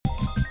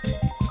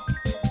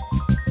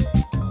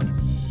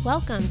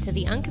Welcome to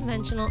the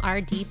Unconventional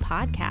RD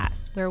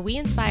podcast, where we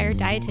inspire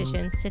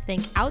dietitians to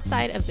think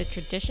outside of the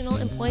traditional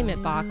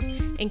employment box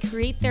and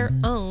create their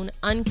own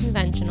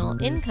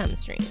unconventional income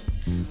streams.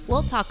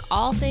 We'll talk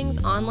all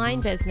things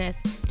online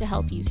business to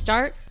help you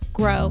start,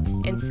 grow,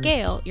 and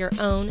scale your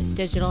own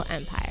digital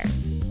empire.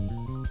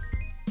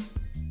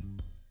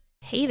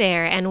 Hey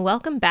there, and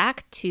welcome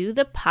back to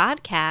the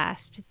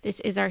podcast. This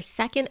is our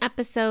second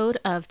episode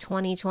of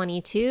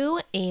 2022,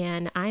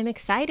 and I'm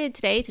excited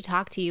today to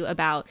talk to you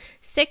about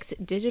 6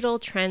 digital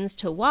trends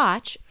to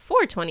watch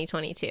for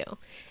 2022.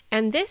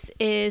 And this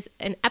is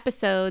an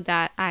episode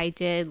that I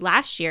did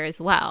last year as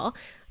well.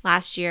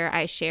 Last year,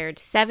 I shared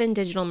 7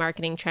 digital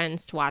marketing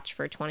trends to watch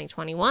for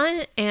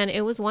 2021, and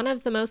it was one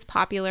of the most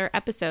popular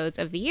episodes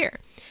of the year.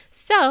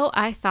 So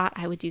I thought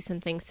I would do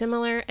something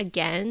similar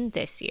again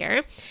this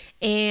year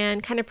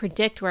and kind of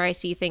predict where I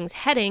see things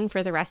heading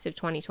for the rest of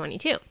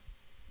 2022.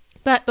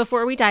 But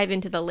before we dive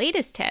into the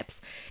latest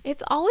tips,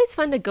 it's always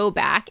fun to go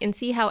back and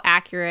see how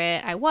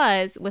accurate I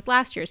was with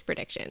last year's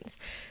predictions.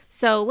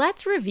 So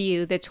let's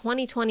review the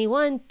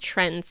 2021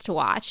 trends to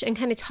watch and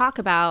kind of talk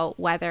about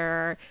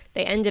whether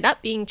they ended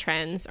up being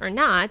trends or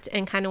not,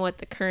 and kind of what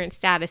the current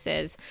status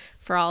is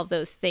for all of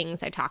those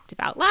things I talked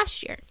about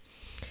last year.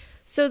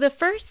 So the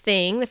first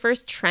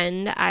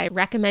trend I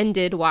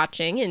recommended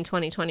watching in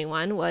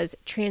 2021 was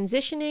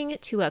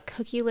transitioning to a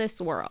cookieless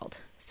world.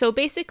 So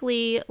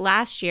basically,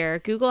 last year,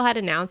 Google had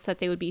announced that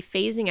they would be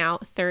phasing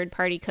out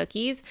third-party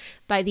cookies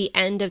by the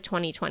end of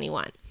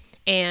 2021.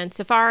 And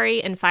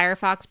Safari and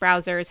Firefox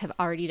browsers have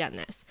already done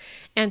this.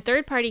 And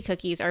third-party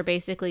cookies are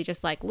basically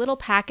just like little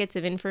packets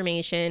of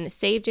information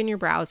saved in your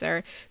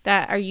browser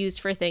that are used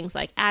for things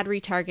like ad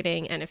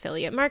retargeting and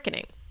affiliate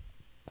marketing.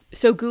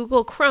 So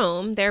Google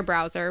Chrome, their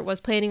browser, was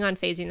planning on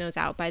phasing those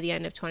out by the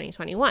end of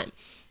 2021.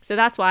 So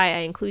that's why I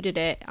included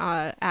it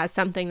as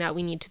something that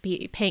we need to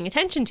be paying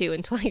attention to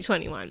in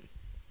 2021.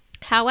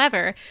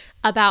 However,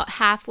 about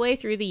halfway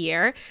through the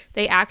year,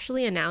 they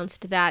actually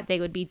announced that they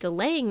would be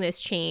delaying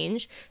this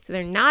change, so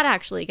they're not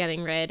actually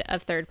getting rid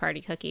of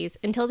third-party cookies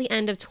until the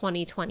end of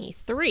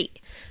 2023.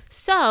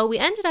 So we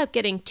ended up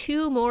getting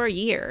 2 more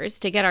years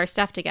to get our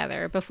stuff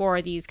together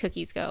before these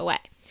cookies go away.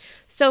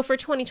 So for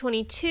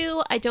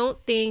 2022, I don't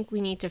think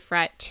we need to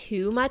fret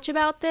too much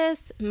about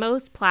this.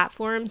 Most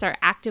platforms are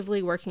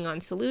actively working on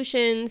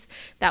solutions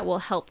that will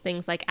help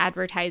things like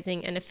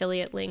advertising and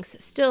affiliate links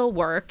still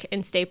work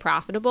and stay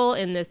profitable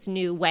in this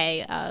new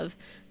way of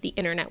the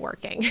internet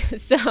working.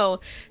 So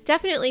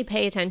definitely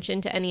pay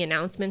attention to any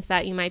announcements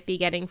that you might be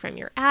getting from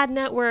your ad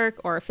network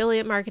or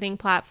affiliate marketing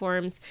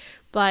platforms.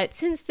 But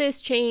since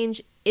this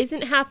change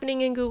isn't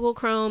happening in Google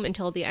Chrome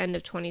until the end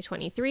of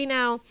 2023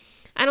 now,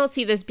 I don't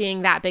see this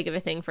being that big of a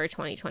thing for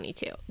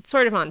 2022. It's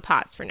sort of on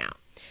pause for now.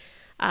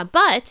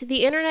 But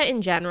the internet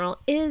in general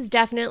is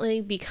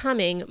definitely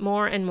becoming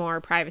more and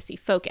more privacy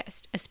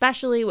focused,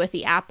 especially with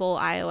the Apple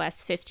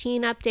iOS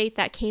 15 update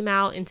that came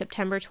out in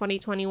September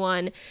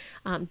 2021.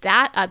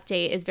 That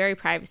update is very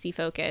privacy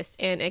focused,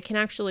 and it can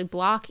actually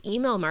block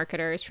email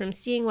marketers from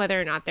seeing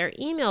whether or not their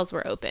emails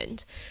were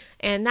opened.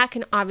 And that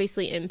can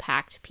obviously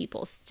impact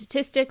people's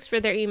statistics for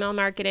their email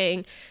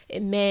marketing.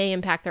 It may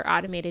impact their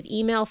automated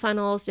email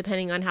funnels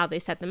depending on how they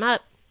set them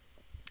up.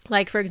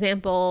 Like, for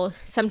example,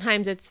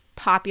 sometimes it's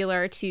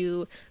popular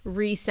to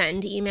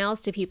resend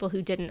emails to people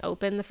who didn't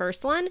open the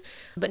first one.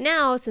 But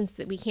now, since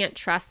we can't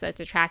trust that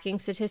the tracking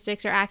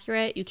statistics are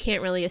accurate, you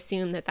can't really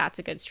assume that that's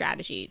a good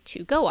strategy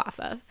to go off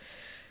of.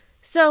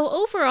 So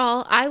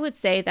overall, I would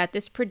say that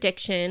this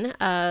prediction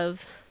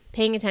of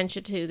paying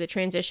attention to the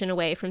transition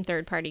away from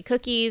third-party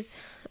cookies,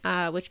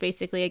 which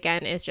basically,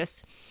 again, is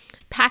just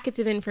packets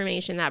of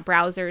information that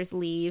browsers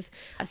leave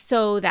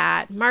so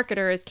that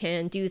marketers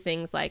can do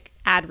things like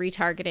ad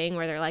retargeting,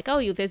 where they're like, oh,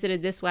 you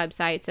visited this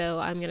website, so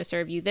I'm going to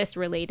serve you this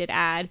related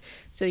ad,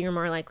 so you're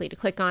more likely to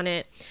click on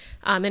it.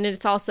 And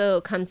it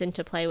also comes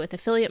into play with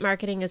affiliate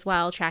marketing as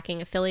well,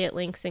 tracking affiliate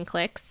links and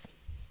clicks.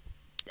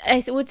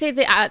 I would say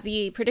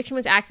the prediction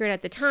was accurate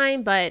at the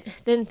time, but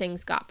then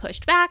things got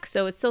pushed back,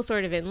 so it's still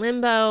sort of in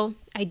limbo.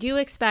 I do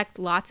expect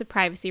lots of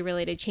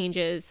privacy-related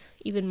changes,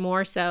 even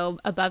more so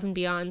above and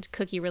beyond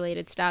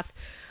cookie-related stuff,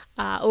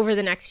 over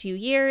the next few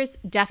years,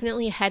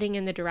 definitely heading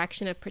in the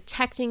direction of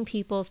protecting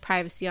people's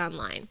privacy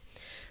online.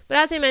 But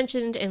as I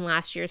mentioned in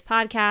last year's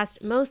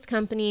podcast, most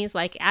companies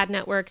like ad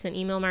networks and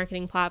email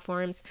marketing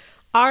platforms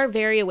are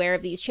very aware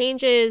of these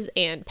changes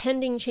and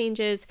pending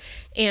changes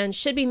and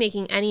should be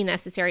making any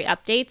necessary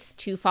updates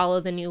to follow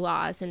the new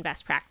laws and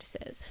best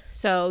practices.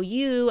 So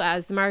you,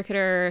 as the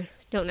marketer,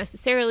 don't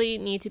necessarily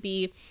need to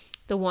be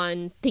the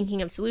one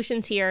thinking of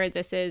solutions here.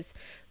 This is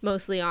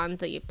mostly on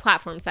the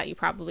platforms that you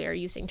probably are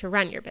using to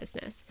run your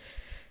business.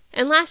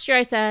 And last year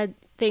I said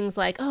things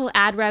like, oh,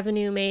 ad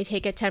revenue may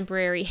take a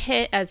temporary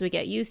hit as we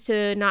get used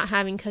to not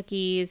having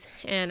cookies.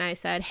 And I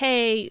said,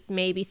 hey,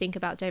 maybe think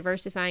about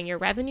diversifying your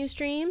revenue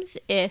streams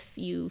if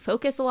you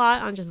focus a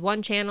lot on just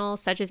one channel,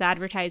 such as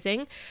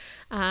advertising.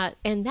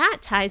 And that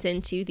ties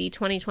into the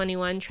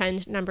 2021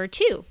 trend number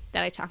 2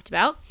 that I talked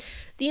about,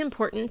 the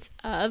importance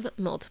of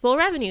multiple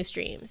revenue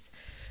streams.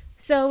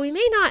 So we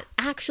may not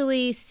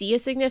actually see a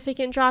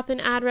significant drop in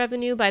ad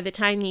revenue by the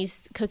time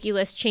these cookie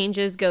list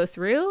changes go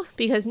through,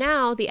 because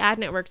now the ad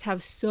networks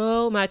have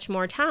so much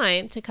more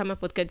time to come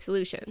up with good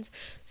solutions.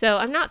 So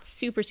I'm not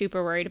super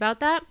worried about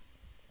that.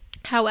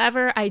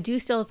 However, I do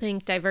still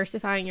think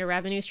diversifying your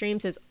revenue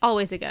streams is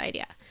always a good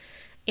idea.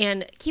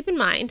 And keep in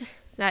mind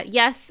that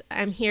yes,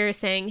 I'm here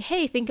saying,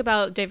 hey, think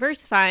about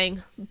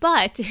diversifying,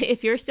 but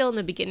if you're still in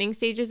the beginning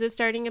stages of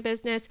starting a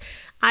business,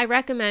 I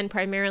recommend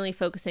primarily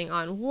focusing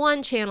on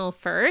one channel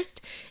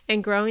first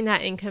and growing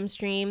that income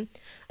stream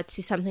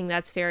to something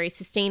that's very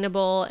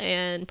sustainable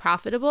and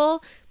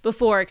profitable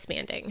before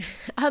expanding.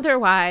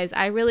 Otherwise,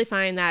 I really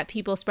find that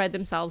people spread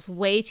themselves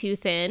way too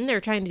thin. They're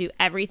trying to do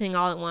everything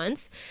all at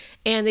once,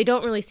 and they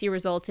don't really see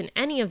results in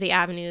any of the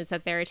avenues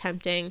that they're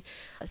attempting.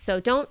 So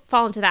don't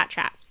fall into that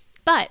trap.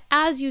 But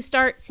as you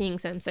start seeing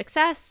some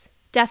success,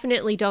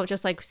 definitely don't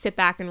just sit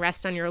back and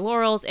rest on your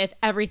laurels if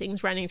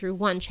everything's running through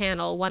one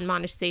channel, one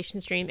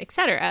monetization stream,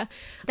 etc.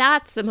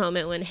 That's the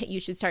moment when you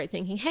should start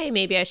thinking, hey,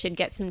 maybe I should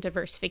get some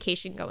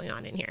diversification going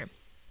on in here.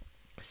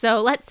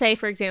 So let's say,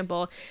 for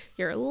example,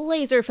 you're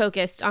laser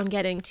focused on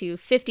getting to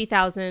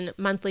 50,000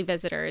 monthly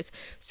visitors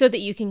so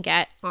that you can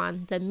get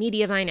on the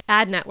Mediavine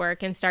ad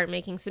network and start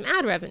making some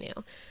ad revenue.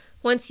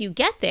 Once you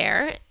get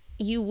there,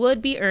 you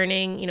would be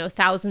earning,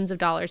 thousands of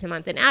dollars a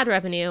month in ad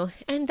revenue,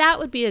 and that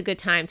would be a good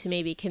time to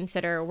maybe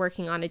consider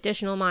working on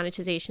additional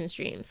monetization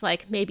streams.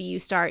 Like maybe you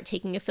start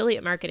taking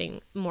affiliate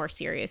marketing more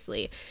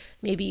seriously.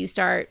 Maybe you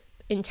start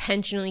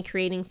intentionally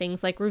creating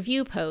things like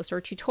review posts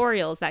or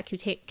tutorials that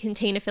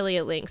contain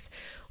affiliate links,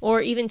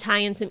 or even tie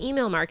in some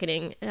email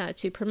marketing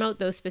to promote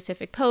those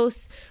specific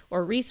posts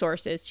or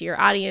resources to your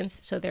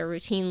audience so they're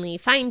routinely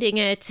finding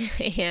it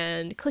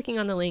and clicking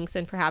on the links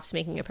and perhaps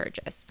making a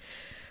purchase.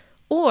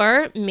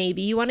 Or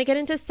maybe you want to get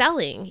into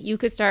selling. You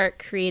could start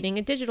creating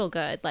a digital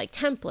good like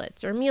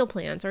templates or meal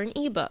plans or an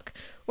ebook,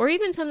 or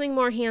even something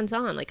more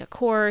hands-on like a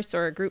course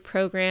or a group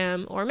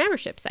program or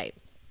membership site.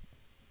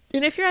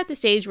 And if you're at the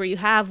stage where you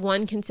have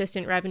one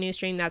consistent revenue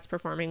stream that's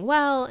performing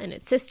well and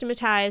it's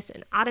systematized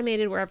and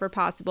automated wherever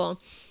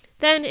possible,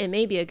 then it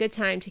may be a good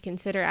time to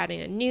consider adding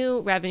a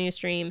new revenue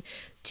stream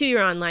to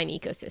your online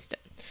ecosystem.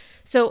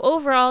 So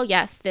overall,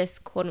 yes, this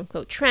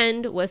quote-unquote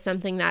trend was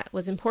something that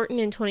was important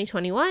in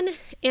 2021,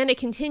 and it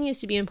continues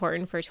to be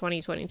important for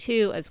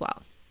 2022 as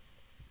well.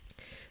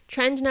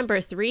 Trend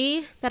number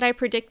 3 that I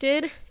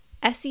predicted,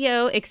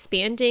 SEO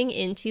expanding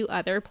into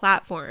other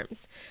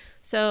platforms.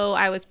 So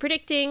I was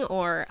predicting,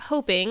 or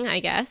hoping, I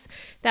guess,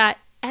 that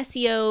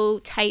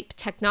SEO type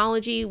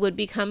technology would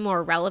become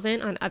more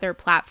relevant on other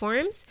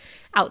platforms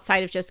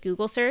outside of just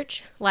Google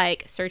search,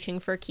 like searching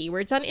for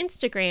keywords on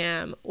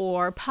Instagram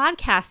or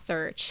podcast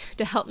search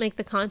to help make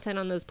the content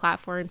on those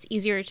platforms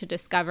easier to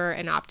discover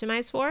and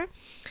optimize for.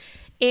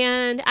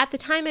 And at the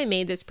time I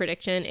made this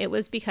prediction, it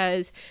was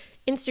because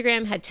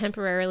Instagram had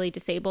temporarily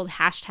disabled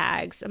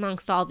hashtags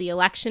amongst all the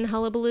election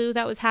hullabaloo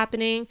that was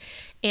happening,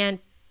 and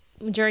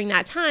during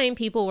that time,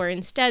 people were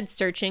instead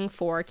searching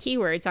for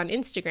keywords on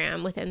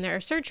Instagram within their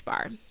search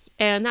bar.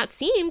 And that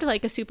seemed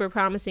like a super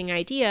promising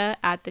idea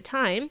at the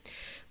time,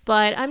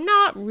 but I'm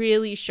not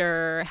really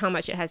sure how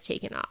much it has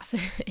taken off.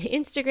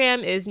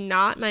 Instagram is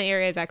not my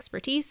area of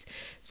expertise,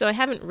 so I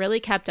haven't really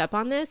kept up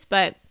on this,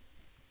 but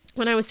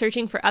when I was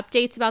searching for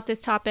updates about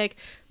this topic,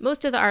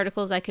 most of the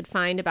articles I could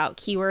find about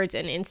keywords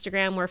and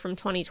Instagram were from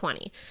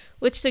 2020,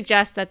 which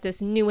suggests that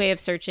this new way of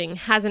searching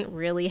hasn't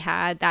really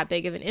had that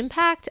big of an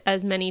impact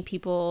as many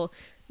people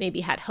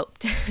maybe had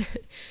hoped.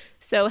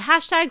 So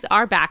hashtags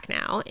are back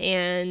now,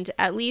 and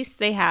at least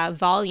they have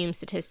volume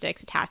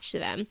statistics attached to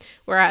them,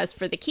 whereas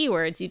for the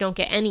keywords, you don't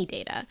get any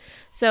data.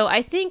 So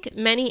I think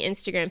many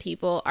Instagram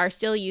people are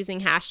still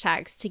using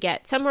hashtags to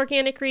get some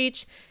organic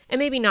reach, and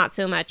maybe not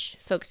so much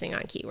focusing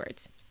on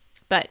keywords.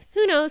 But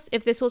who knows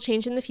if this will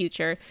change in the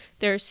future.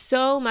 There's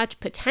so much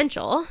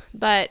potential,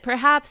 but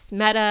perhaps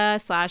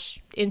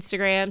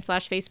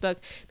Meta/Instagram/Facebook,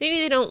 maybe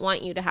they don't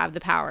want you to have the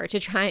power to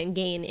try and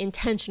gain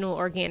intentional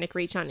organic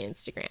reach on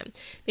Instagram.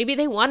 Maybe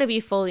they want to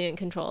be fully in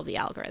control of the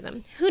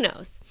algorithm. Who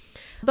knows?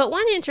 But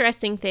one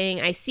interesting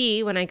thing I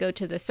see when I go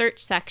to the search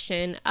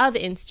section of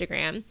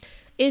Instagram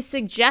is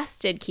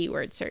suggested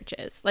keyword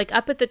searches. Like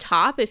up at the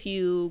top, if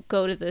you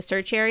go to the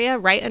search area,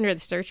 right under the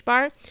search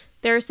bar,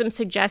 there are some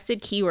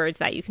suggested keywords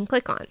that you can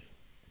click on.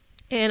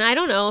 And I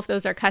don't know if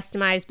those are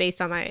customized based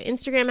on my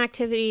Instagram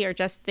activity or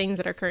just things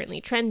that are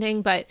currently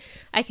trending, but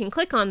I can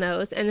click on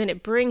those and then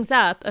it brings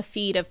up a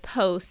feed of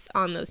posts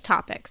on those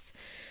topics.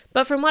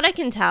 But from what I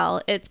can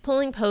tell, it's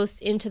pulling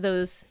posts into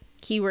those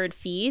keyword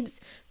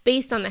feeds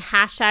based on the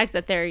hashtags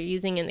that they're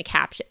using in the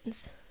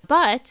captions.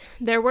 But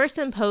there were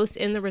some posts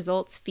in the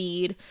results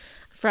feed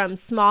from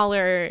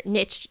smaller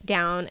niched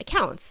down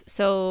accounts.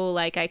 So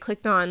like I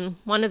clicked on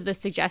one of the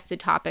suggested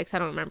topics, I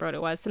don't remember what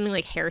it was, something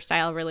like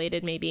hairstyle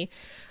related maybe.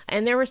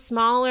 And there were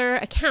smaller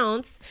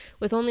accounts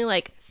with only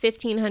like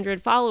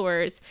 1,500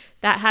 followers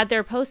that had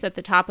their posts at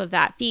the top of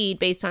that feed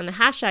based on the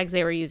hashtags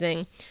they were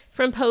using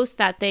from posts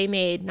that they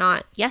made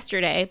not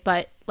yesterday,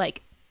 but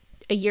like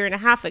a year and a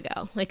half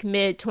ago, like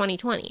mid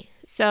 2020.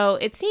 So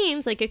it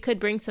seems like it could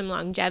bring some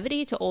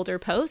longevity to older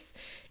posts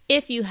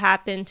if you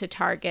happen to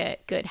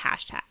target good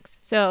hashtags.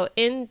 So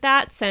in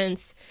that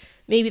sense,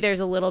 maybe there's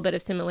a little bit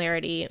of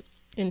similarity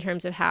in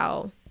terms of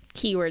how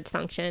keywords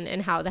function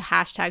and how the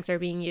hashtags are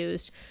being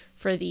used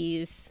for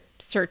these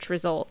search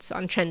results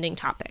on trending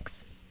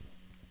topics.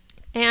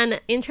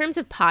 And in terms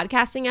of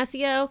podcasting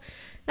SEO,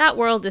 that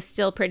world is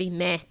still pretty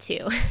meh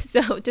too.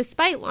 So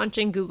despite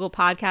launching Google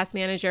Podcast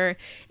Manager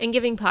and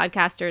giving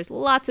podcasters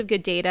lots of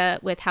good data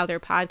with how their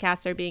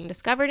podcasts are being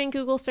discovered in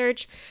Google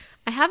search,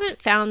 I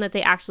haven't found that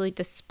they actually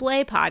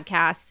display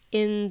podcasts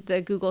in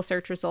the Google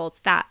search results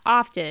that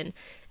often,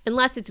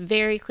 unless it's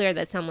very clear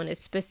that someone is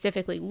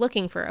specifically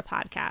looking for a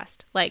podcast,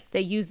 like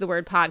they use the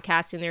word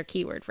podcast in their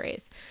keyword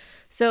phrase.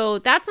 So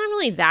that's not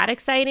really that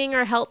exciting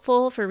or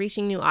helpful for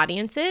reaching new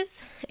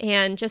audiences.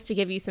 And just to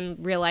give you some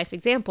real life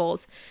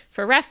examples,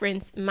 for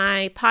reference,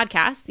 my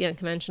podcast, the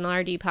Unconventional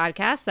RD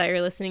podcast that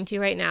you're listening to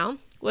right now,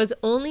 was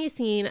only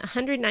seen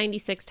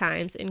 196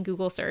 times in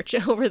Google search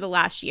over the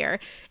last year.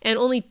 And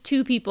only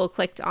 2 people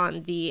clicked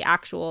on the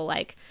actual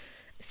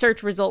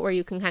search result where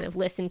you can kind of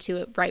listen to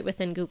it right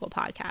within Google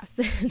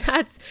Podcasts.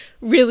 That's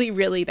really,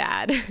 really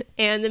bad.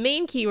 And the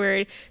main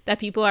keyword that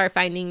people are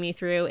finding me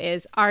through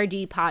is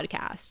RD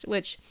podcast,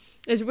 which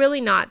is really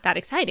not that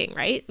exciting,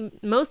 right?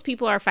 Most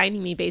people are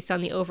finding me based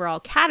on the overall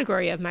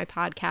category of my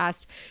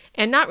podcast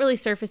and not really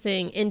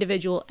surfacing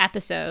individual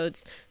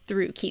episodes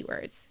through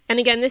keywords. And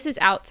again, this is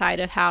outside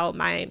of how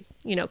my,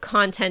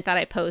 content that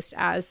I post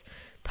as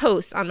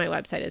posts on my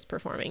website is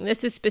performing.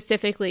 This is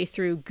specifically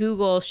through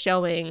Google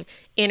showing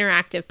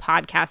interactive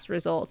podcast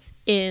results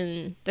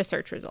in the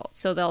search results.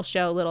 So they'll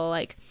show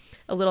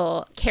a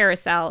little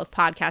carousel of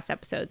podcast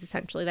episodes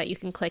essentially that you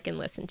can click and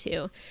listen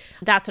to.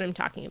 That's what I'm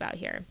talking about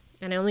here.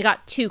 And I only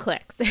got 2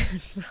 clicks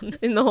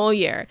in the whole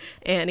year.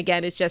 And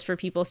again, it's just for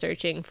people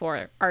searching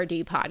for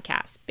RD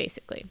podcasts,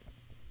 basically.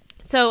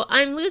 So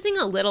I'm losing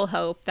a little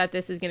hope that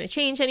this is going to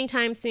change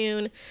anytime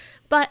soon,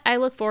 but I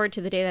look forward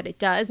to the day that it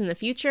does in the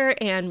future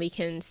and we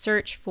can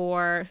search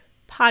for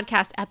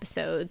podcast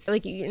episodes.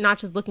 Like, you're not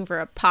just looking for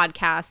a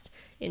podcast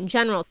in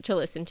general to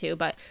listen to,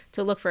 but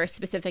to look for a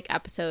specific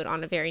episode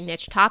on a very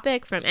niche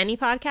topic from any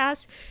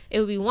podcast. It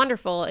would be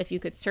wonderful if you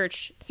could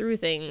search through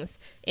things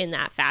in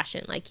that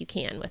fashion like you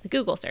can with a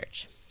Google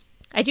search.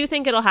 I do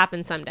think it'll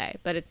happen someday,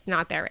 but it's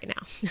not there right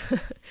now.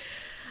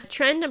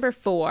 Trend number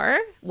 4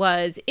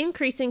 was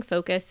increasing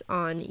focus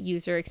on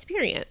user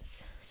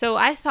experience. So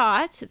I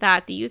thought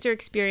that the user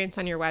experience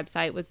on your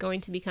website was going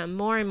to become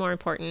more and more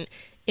important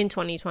in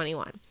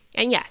 2021.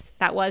 And yes,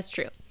 that was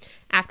true.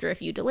 After a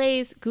few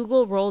delays,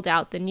 Google rolled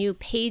out the new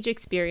page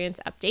experience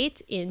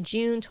update in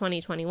June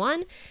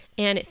 2021,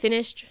 and it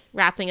finished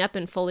wrapping up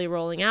and fully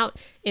rolling out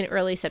in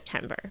early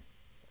September.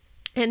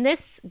 And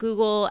this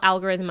Google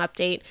algorithm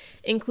update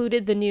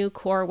included the new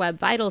Core Web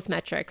Vitals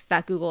metrics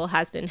that Google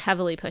has been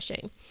heavily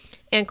pushing.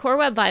 And Core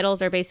Web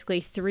Vitals are basically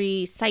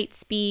 3 site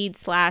speed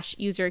 /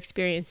 user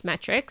experience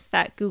metrics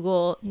that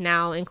Google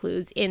now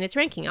includes in its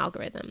ranking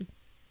algorithm.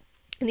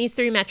 And these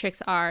 3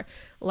 metrics are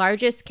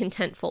largest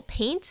contentful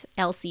paint,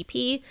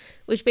 LCP,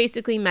 which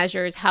basically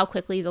measures how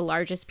quickly the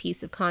largest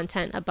piece of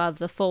content above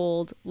the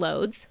fold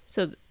loads.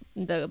 So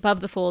the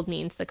above the fold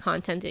means the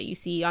content that you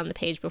see on the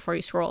page before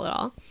you scroll at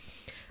all.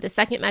 The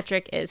second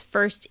metric is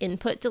first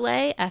input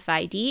delay,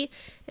 FID,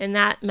 and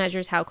that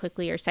measures how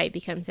quickly your site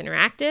becomes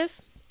interactive.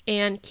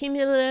 And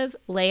cumulative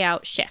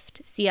layout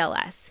shift,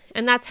 CLS,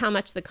 and that's how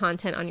much the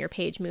content on your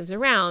page moves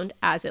around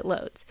as it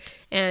loads.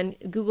 And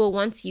Google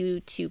wants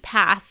you to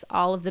pass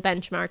all of the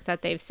benchmarks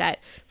that they've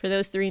set for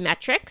those 3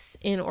 metrics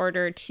in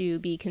order to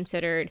be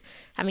considered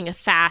having a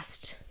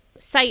fast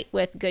site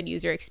with good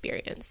user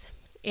experience.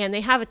 And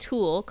they have a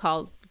tool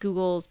called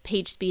Google's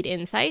PageSpeed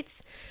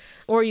Insights,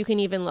 or you can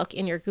even look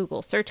in your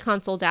Google Search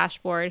Console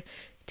dashboard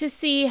to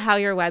see how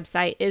your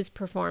website is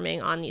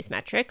performing on these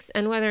metrics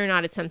and whether or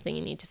not it's something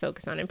you need to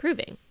focus on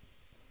improving.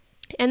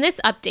 And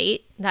this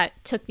update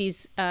that took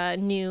these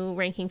new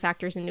ranking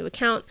factors into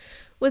account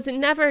was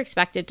never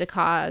expected to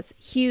cause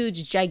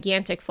huge,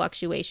 gigantic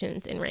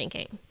fluctuations in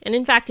ranking. And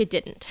in fact, it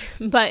didn't.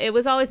 But it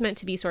was always meant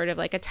to be sort of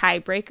like a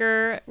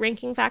tiebreaker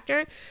ranking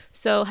factor.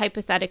 So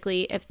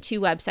hypothetically, if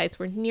 2 websites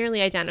were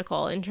nearly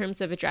identical in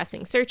terms of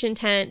addressing search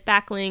intent,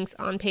 backlinks,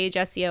 on-page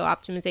SEO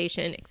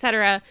optimization,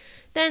 etc.,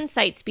 then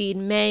site speed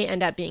may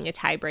end up being a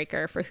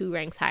tiebreaker for who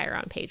ranks higher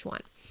on page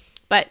 1.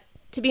 But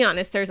to be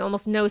honest, there's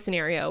almost no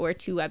scenario where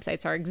 2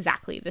 websites are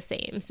exactly the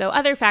same. So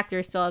other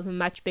factors still have a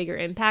much bigger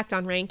impact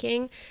on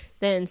ranking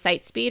than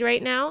site speed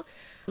right now.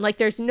 Like,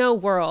 there's no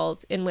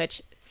world in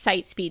which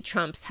site speed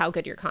trumps how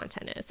good your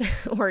content is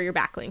or your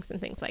backlinks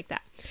and things like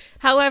that.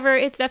 However,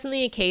 it's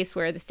definitely a case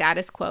where the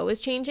status quo is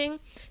changing,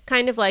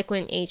 kind of like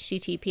when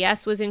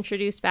HTTPS was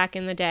introduced back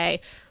in the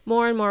day,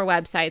 more and more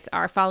websites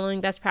are following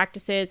best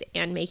practices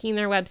and making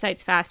their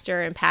websites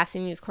faster and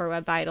passing these Core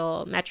Web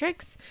Vital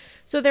metrics.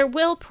 So there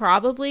will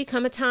probably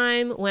come a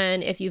time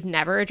when, if you've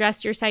never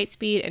addressed your site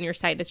speed and your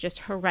site is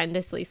just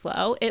horrendously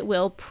slow, it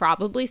will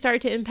probably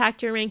start to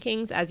impact your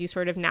rankings as you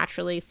sort of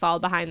naturally fall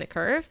behind the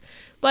curve.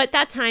 But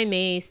that time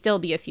may still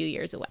be a few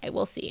years away.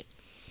 We'll see.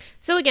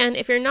 So again,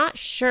 if you're not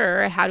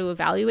sure how to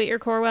evaluate your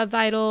Core Web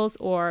Vitals,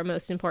 or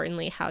most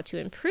importantly, how to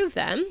improve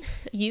them,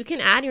 you can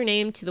add your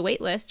name to the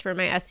waitlist for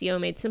my SEO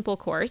Made Simple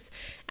course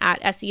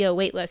at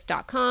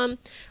SEOwaitlist.com.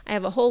 I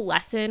have a whole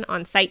lesson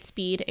on site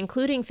speed,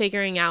 including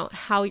figuring out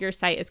how your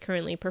site is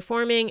currently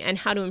performing and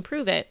how to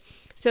improve it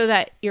so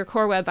that your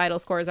Core Web Vital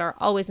scores are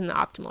always in the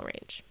optimal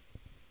range.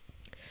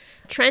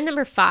 Trend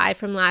number 5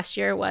 from last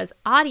year was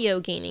audio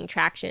gaining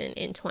traction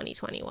in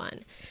 2021.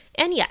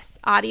 And yes,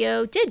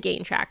 audio did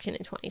gain traction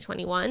in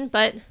 2021,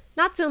 but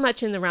not so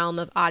much in the realm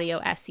of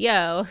audio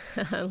SEO,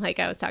 like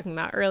I was talking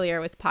about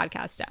earlier with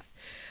podcast stuff.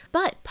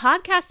 But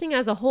podcasting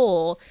as a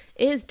whole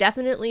is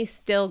definitely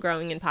still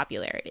growing in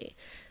popularity.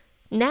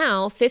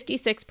 Now,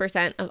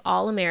 56% of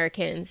all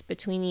Americans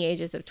between the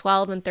ages of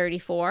 12 and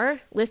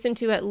 34 listen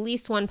to at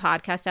least one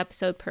podcast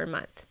episode per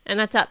month, and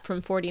that's up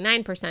from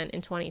 49%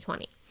 in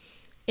 2020.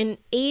 And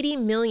 80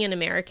 million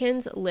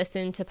Americans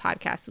listen to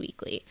podcasts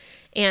weekly.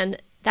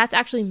 And that's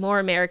actually more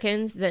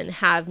Americans than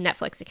have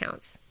Netflix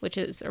accounts, which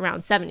is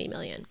around 70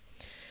 million.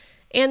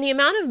 And the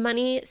amount of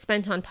money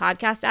spent on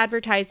podcast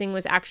advertising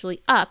was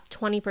actually up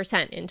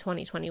 20% in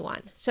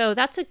 2021. So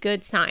that's a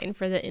good sign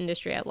for the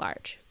industry at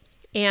large.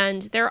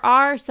 And there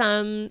are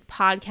some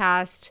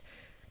podcast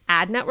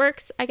ad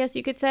networks, I guess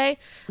you could say,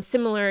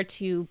 similar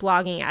to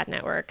blogging ad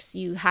networks.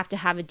 You have to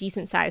have a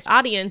decent sized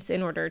audience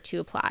in order to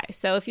apply.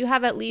 So if you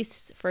have at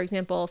least, for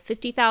example,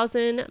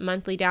 50,000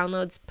 monthly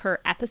downloads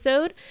per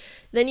episode,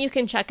 then you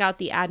can check out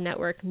the ad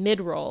network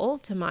mid-roll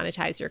to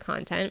monetize your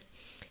content.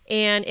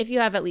 And if you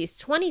have at least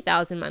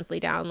 20,000 monthly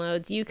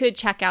downloads, you could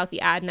check out the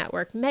ad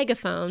network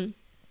Megaphone,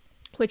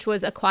 which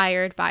was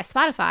acquired by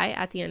Spotify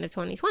at the end of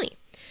 2020.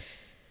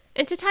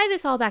 And to tie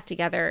this all back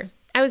together,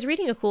 I was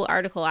reading a cool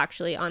article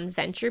actually on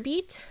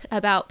VentureBeat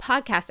about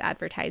podcast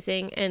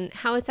advertising and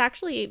how it's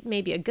actually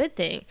maybe a good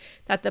thing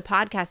that the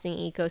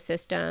podcasting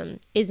ecosystem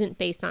isn't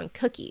based on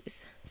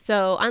cookies.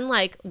 So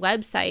unlike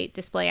website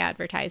display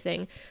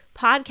advertising,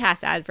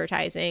 podcast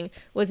advertising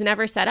was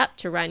never set up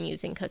to run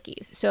using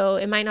cookies. So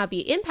it might not be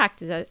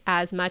impacted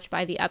as much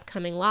by the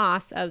upcoming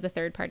loss of the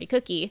third-party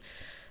cookie.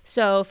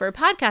 So for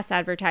podcast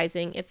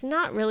advertising, it's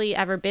not really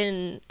ever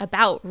been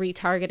about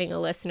retargeting a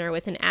listener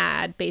with an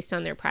ad based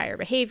on their prior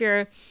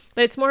behavior,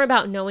 but it's more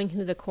about knowing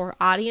who the core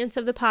audience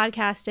of the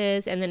podcast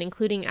is and then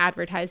including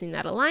advertising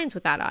that aligns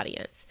with that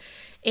audience.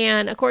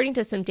 And according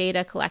to some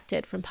data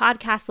collected from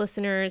podcast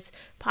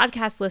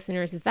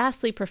listeners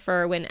vastly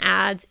prefer when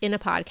ads in a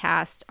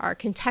podcast are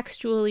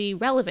contextually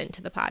relevant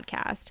to the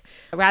podcast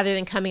rather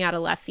than coming out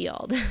of left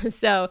field.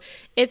 So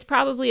it's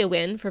probably a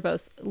win for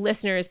both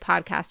listeners,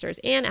 podcasters,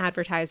 and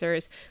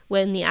advertisers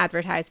when the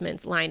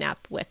advertisements line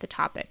up with the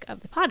topic of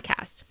the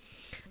podcast.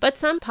 But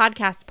some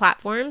podcast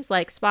platforms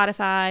like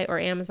Spotify or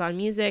Amazon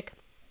Music,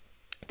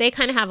 they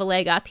kind of have a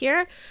leg up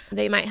here.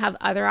 They might have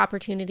other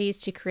opportunities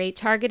to create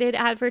targeted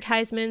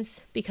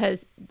advertisements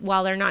because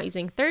while they're not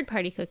using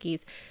third-party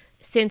cookies,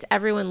 since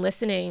everyone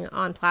listening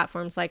on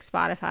platforms like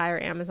Spotify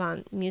or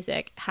Amazon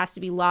Music has to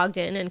be logged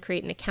in and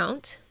create an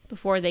account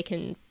before they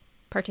can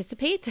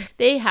participate,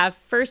 they have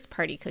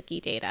first-party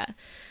cookie data.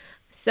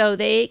 So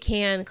they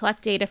can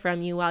collect data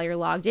from you while you're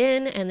logged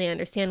in, and they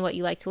understand what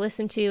you like to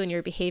listen to and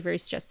your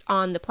behaviors just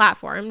on the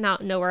platform,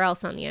 not nowhere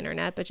else on the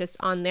internet, but just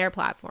on their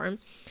platform.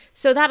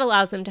 So that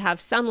allows them to have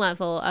some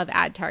level of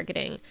ad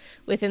targeting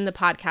within the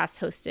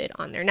podcasts hosted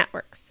on their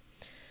networks.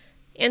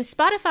 And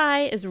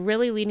Spotify is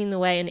really leading the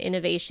way in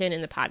innovation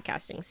in the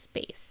podcasting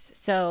space.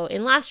 So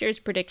in last year's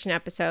prediction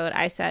episode,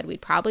 I said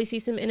we'd probably see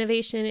some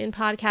innovation in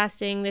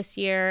podcasting this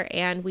year,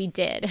 and we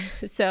did.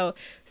 So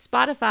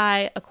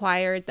Spotify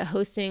acquired the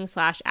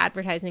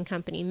hosting/advertising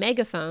company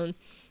Megaphone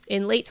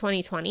in late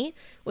 2020,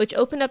 which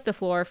opened up the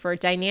floor for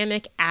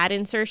dynamic ad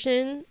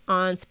insertion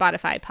on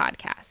Spotify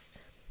podcasts.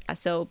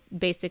 So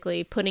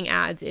basically putting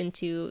ads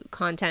into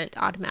content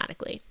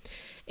automatically.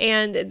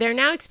 And they're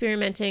now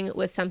experimenting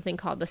with something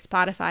called the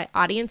Spotify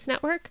Audience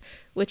Network,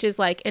 which is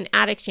like an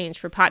ad exchange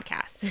for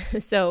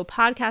podcasts. So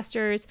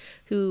podcasters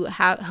who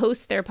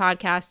host their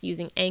podcast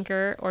using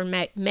Anchor or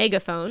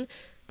Megaphone,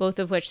 both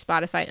of which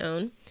Spotify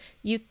own,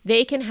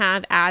 they can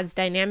have ads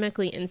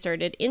dynamically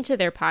inserted into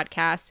their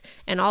podcasts,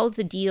 and all of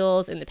the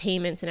deals and the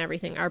payments and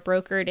everything are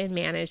brokered and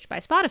managed by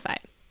Spotify.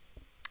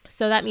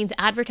 So that means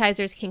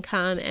advertisers can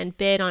come and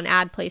bid on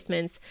ad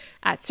placements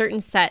at certain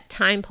set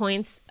time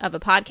points of a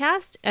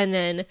podcast, and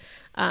then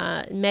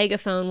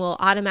Megaphone will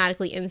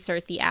automatically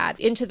insert the ad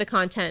into the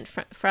content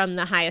from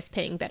the highest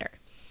paying bidder.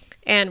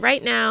 And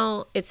right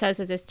now, it says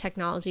that this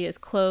technology is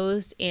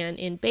closed and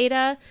in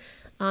beta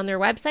on their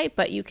website,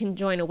 but you can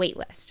join a wait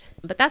list.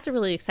 But that's a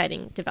really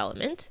exciting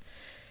development.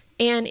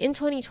 And in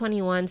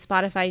 2021,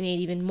 Spotify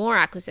made even more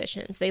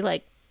acquisitions.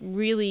 They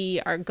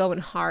really are going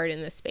hard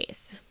in this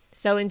space.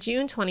 So in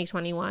June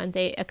 2021,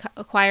 they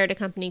acquired a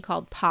company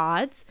called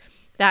Pods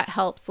that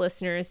helps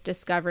listeners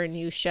discover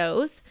new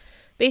shows.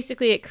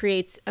 Basically, it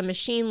creates a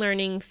machine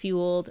learning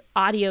fueled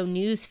audio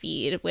news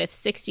feed with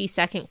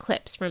 60-second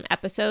clips from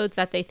episodes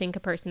that they think a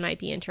person might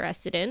be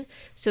interested in.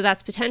 So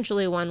that's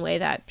potentially one way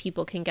that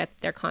people can get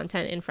their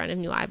content in front of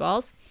new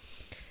eyeballs.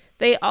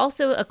 They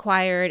also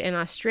acquired an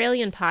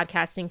Australian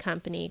podcasting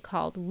company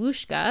called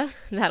Whooshka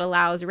that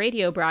allows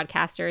radio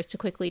broadcasters to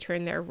quickly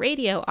turn their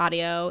radio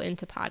audio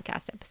into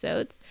podcast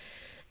episodes.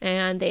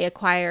 And they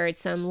acquired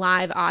some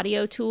live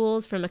audio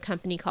tools from a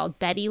company called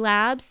Betty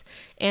Labs,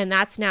 and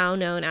that's now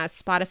known as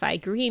Spotify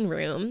Green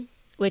Room,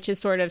 which is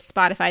sort of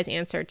Spotify's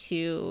answer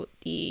to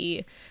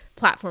the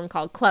platform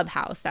called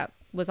Clubhouse that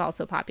was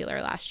also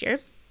popular last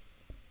year.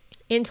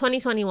 In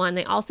 2021,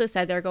 they also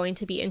said they're going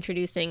to be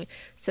introducing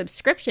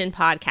subscription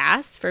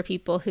podcasts for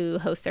people who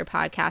host their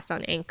podcasts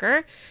on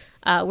Anchor,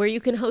 where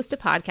you can host a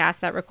podcast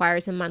that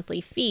requires a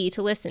monthly fee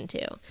to listen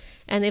to.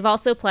 And they've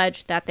also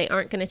pledged that they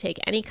aren't going to take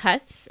any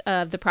cuts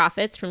of the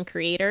profits from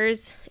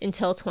creators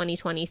until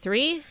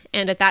 2023.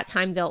 And at that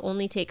time, they'll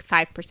only take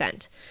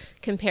 5%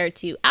 compared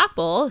to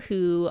Apple,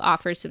 who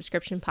offers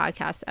subscription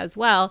podcasts as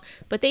well,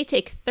 but they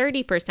take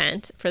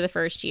 30% for the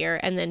first year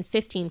and then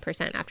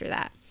 15% after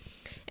that.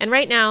 And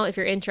right now, if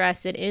you're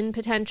interested in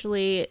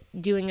potentially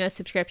doing a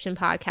subscription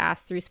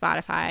podcast through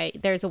Spotify,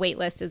 there's a wait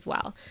list as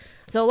well.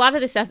 So a lot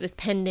of this stuff is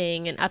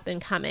pending and up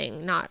and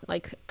coming, not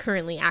like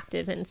currently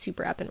active and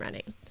super up and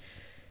running.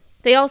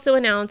 They also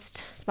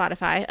announced,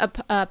 Spotify,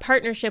 a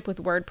partnership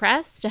with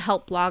WordPress to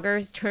help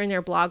bloggers turn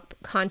their blog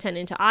content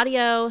into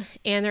audio,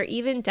 and they're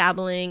even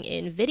dabbling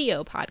in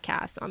video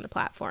podcasts on the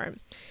platform.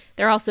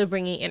 They're also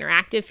bringing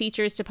interactive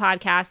features to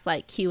podcasts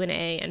like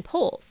Q&A and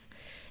polls.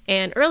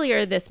 And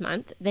earlier this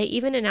month, they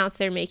even announced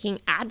they're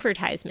making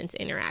advertisements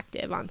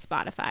interactive on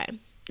Spotify.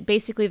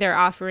 Basically, they're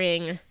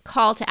offering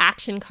call to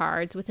action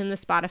cards within the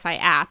Spotify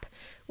app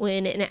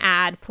when an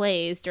ad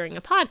plays during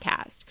a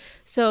podcast.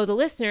 So the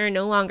listener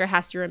no longer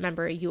has to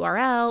remember a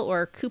URL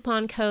or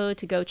coupon code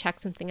to go check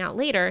something out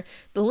later.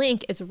 The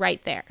link is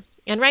right there.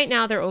 And right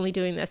now, they're only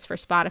doing this for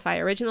Spotify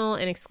original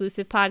and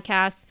exclusive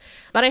podcasts,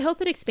 but I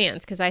hope it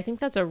expands because I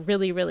think that's a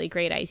really, really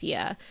great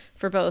idea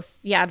for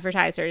both the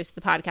advertisers,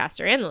 the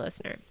podcaster, and the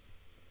listener.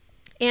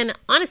 And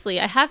honestly,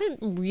 I haven't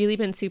really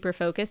been super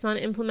focused on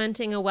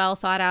implementing a well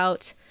thought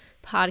out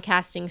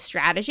podcasting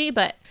strategy,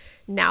 but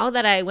now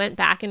that I went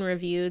back and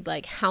reviewed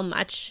like how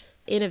much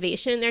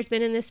innovation there's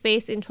been in this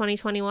space in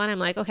 2021, I'm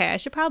like, okay, I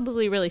should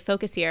probably really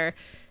focus here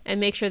and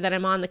make sure that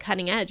I'm on the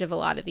cutting edge of a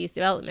lot of these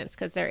developments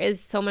because there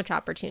is so much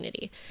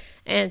opportunity.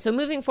 And so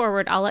moving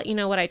forward, I'll let you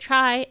know what I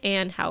try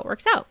and how it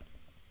works out.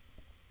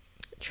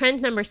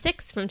 Trend number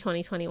 6 from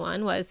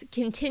 2021 was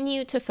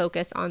continue to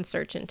focus on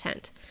search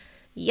intent.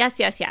 Yes.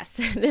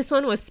 This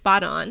one was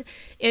spot on, and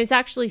it's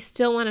actually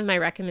still one of my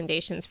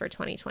recommendations for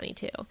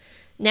 2022.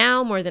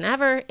 Now, more than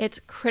ever, it's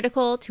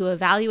critical to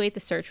evaluate the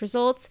search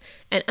results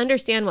and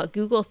understand what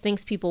Google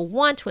thinks people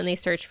want when they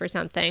search for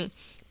something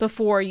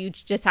before you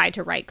decide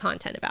to write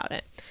content about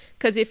it.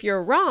 Because if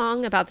you're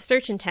wrong about the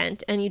search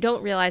intent and you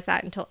don't realize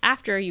that until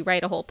after you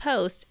write a whole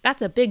post,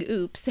 that's a big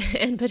oops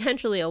and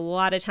potentially a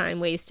lot of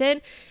time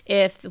wasted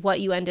if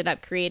what you ended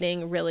up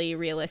creating really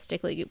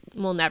realistically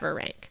will never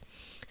rank.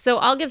 So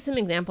I'll give some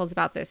examples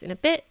about this in a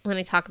bit when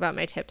I talk about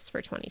my tips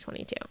for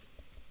 2022.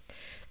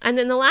 And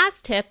then the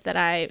last trend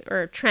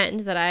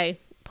that I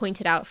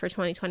pointed out for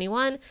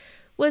 2021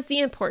 was the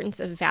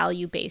importance of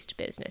value-based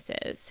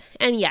businesses.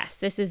 And yes,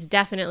 this is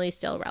definitely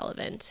still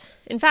relevant.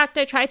 In fact,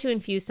 I tried to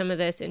infuse some of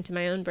this into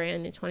my own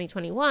brand in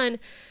 2021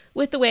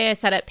 with the way I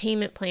set up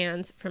payment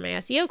plans for my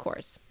SEO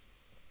course.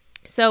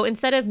 So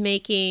instead of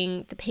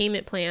making the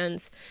payment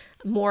plans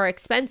more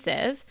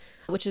expensive,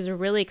 which is a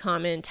really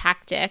common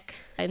tactic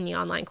in the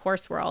online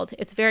course world,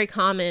 it's very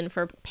common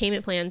for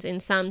payment plans in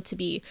some to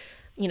be,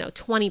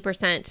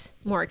 20%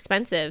 more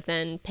expensive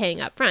than paying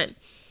upfront.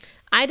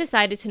 I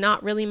decided to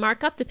not really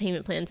mark up the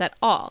payment plans at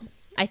all.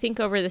 I think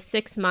over the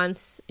 6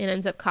 months, it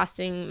ends up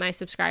costing my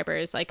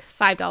subscribers like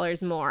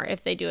 $5 more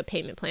if they do a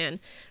payment plan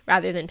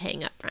rather than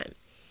paying upfront.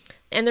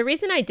 And the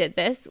reason I did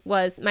this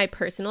was my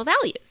personal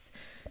values.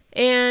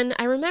 And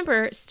I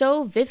remember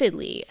so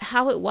vividly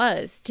how it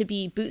was to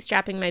be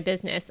bootstrapping my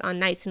business on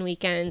nights and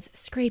weekends,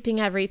 scraping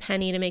every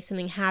penny to make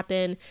something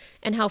happen,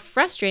 and how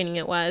frustrating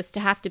it was to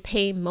have to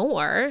pay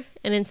more,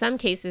 and in some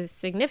cases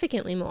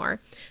significantly more,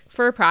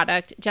 for a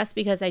product just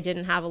because I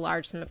didn't have a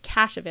large sum of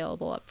cash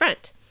available up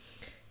front.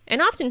 And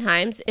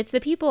oftentimes, it's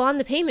the people on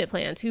the payment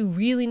plans who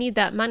really need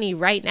that money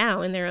right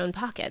now in their own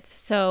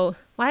pockets. So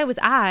why was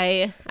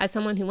I, as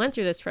someone who went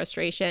through this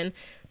frustration,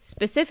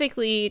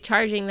 specifically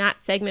charging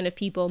that segment of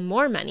people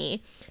more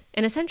money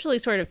and essentially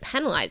sort of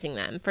penalizing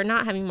them for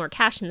not having more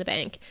cash in the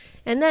bank,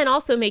 and then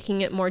also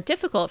making it more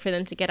difficult for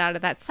them to get out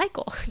of that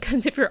cycle?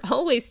 Because if you're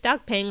always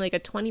stuck paying like a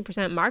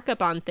 20%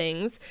 markup on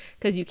things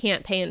because you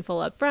can't pay in full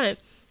upfront,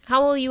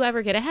 how will you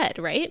ever get ahead,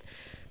 right?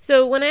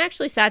 So when I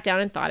actually sat down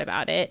and thought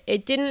about it,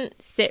 it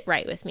didn't sit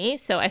right with me,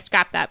 so I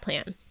scrapped that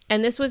plan.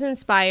 And this was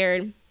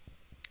inspired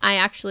I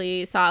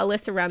actually saw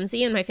Alyssa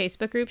Rumsey in my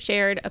Facebook group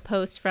shared a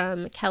post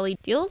from Kelly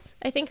Deals,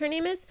 I think her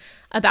name is,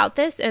 about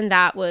this, and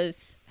that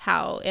was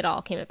how it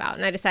all came about.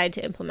 And I decided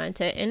to implement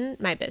it in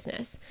my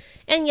business.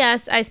 And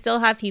yes, I still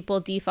have people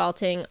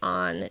defaulting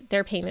on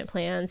their payment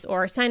plans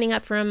or signing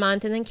up for a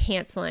month and then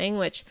canceling,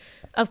 which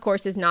of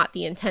course is not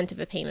the intent of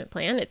a payment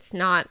plan. It's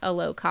not a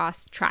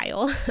low-cost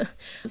trial.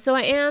 So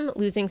I am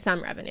losing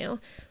some revenue.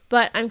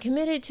 But I'm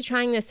committed to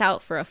trying this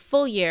out for a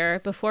full year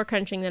before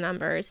crunching the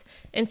numbers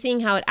and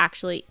seeing how it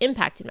actually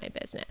impacted my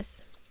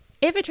business.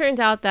 If it turns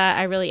out that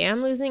I really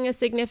am losing a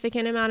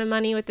significant amount of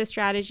money with this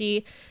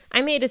strategy,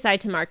 I may decide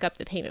to mark up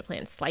the payment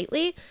plan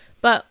slightly,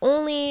 but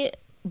only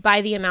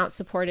by the amount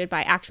supported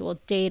by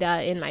actual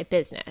data in my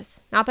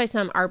business, not by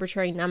some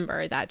arbitrary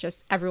number that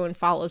just everyone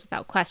follows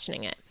without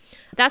questioning it.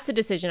 That's a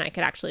decision I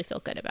could actually feel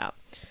good about.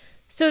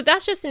 So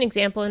that's just an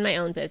example in my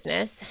own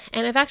business.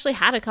 And I've actually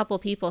had a couple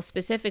people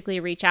specifically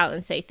reach out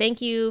and say,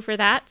 thank you for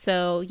that.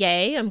 So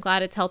yay, I'm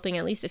glad it's helping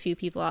at least a few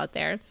people out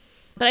there.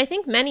 But I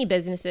think many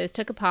businesses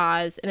took a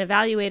pause and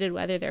evaluated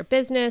whether their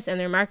business and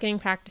their marketing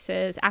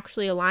practices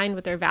actually aligned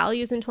with their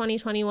values in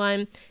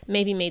 2021,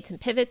 maybe made some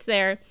pivots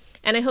there.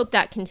 And I hope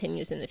that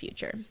continues in the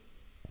future.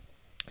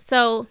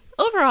 So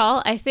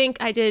overall, I think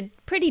I did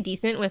pretty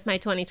decent with my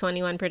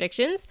 2021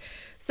 predictions.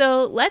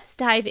 So let's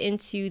dive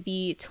into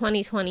the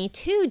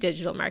 2022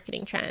 digital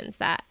marketing trends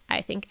that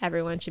I think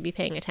everyone should be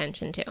paying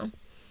attention to.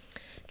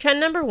 Trend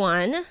number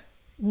 1,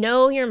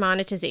 know your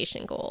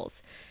monetization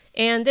goals.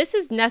 And this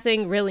is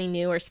nothing really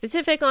new or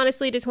specific,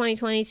 honestly, to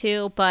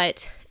 2022,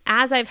 but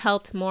as I've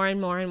helped more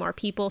and more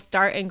people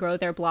start and grow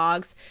their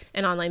blogs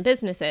and online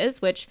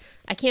businesses, which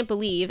I can't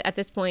believe at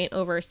this point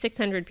over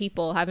 600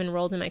 people have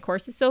enrolled in my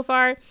courses so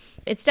far,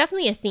 it's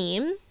definitely a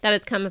theme that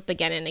has come up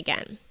again and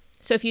again.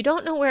 So if you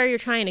don't know where you're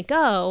trying to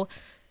go,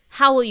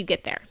 how will you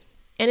get there?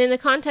 And in the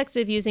context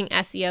of using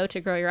SEO to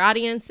grow your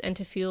audience and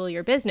to fuel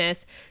your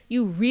business,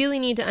 you really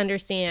need to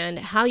understand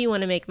how you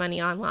want to make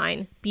money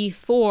online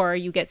before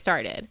you get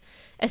started,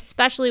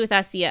 especially with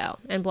SEO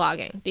and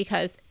blogging,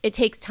 because it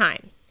takes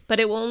time. But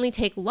it will only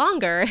take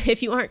longer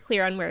if you aren't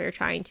clear on where you're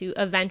trying to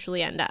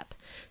eventually end up.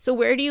 So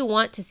where do you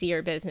want to see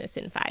your business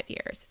in 5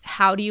 years?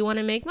 How do you want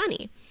to make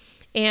money?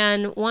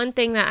 And one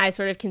thing that I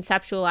sort of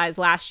conceptualized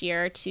last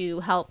year to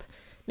help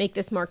make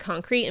this more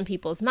concrete in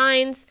people's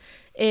minds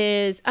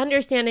is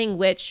understanding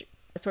which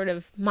sort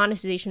of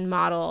monetization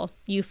model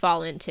you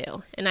fall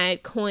into. And I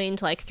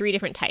coined like 3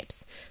 different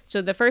types. So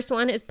the first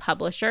one is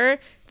publisher,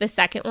 the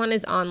second one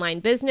is online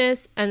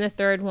business, and the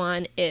third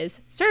one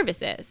is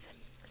services.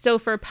 So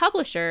for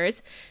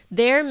publishers,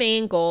 their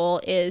main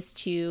goal is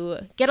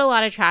to get a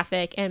lot of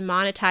traffic and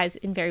monetize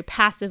in very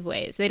passive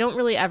ways. They don't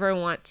really ever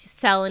want to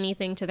sell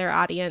anything to their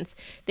audience.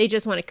 They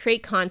just want to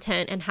create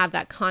content and have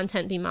that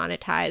content be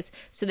monetized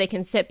so they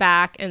can sit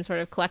back and sort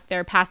of collect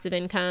their passive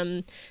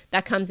income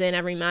that comes in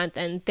every month.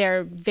 And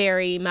they're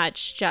very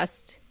much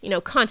just,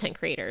 content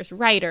creators,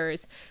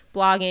 writers,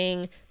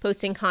 blogging,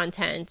 posting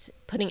content,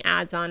 putting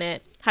ads on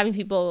it, having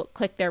people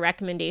click their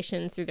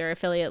recommendations through their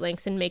affiliate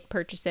links and make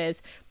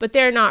purchases, but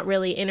they're not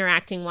really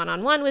interacting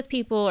one-on-one with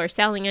people or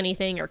selling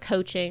anything or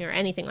coaching or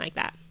anything like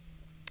that.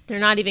 They're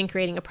not even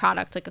creating a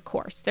product like a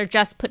course. They're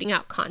just putting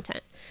out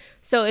content.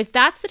 So if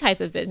that's the type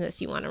of business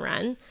you want to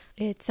run,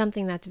 it's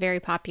something that's very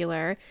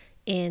popular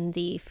in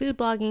the food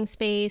blogging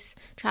space,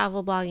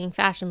 travel blogging,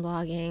 fashion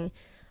blogging,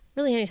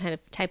 really any kind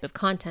of type of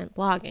content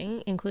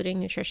blogging, including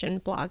nutrition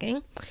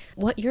blogging.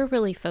 What you're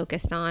really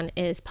focused on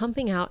is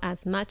pumping out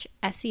as much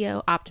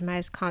SEO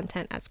optimized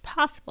content as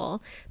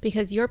possible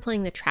because you're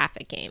playing the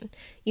traffic game.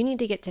 You need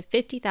to get to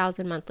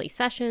 50,000 monthly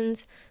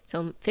sessions,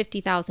 so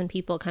 50,000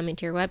 people coming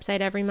to your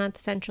website every month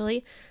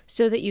essentially,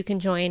 so that you can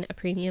join a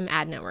premium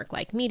ad network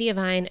like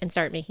Mediavine and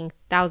start making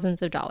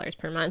thousands of dollars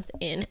per month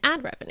in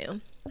ad revenue.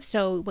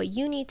 So what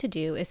you need to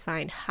do is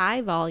find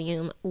high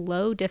volume,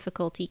 low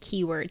difficulty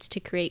keywords to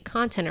create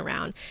content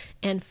around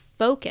and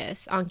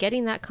focus on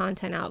getting that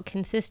content out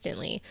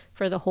consistently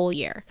for the whole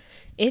year.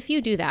 If you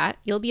do that,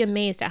 you'll be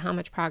amazed at how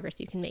much progress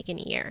you can make in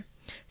a year.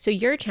 So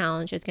your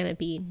challenge is going to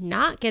be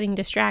not getting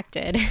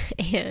distracted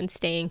and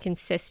staying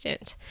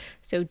consistent.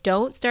 So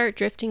don't start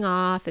drifting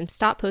off and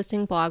stop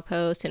posting blog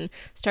posts and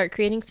start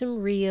creating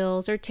some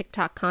reels or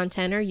TikTok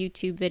content or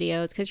YouTube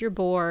videos because you're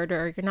bored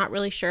or you're not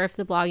really sure if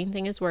the blogging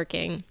thing is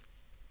working.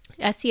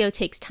 SEO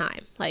takes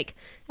time, like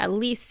at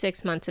least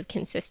 6 months of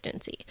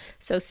consistency.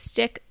 So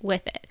stick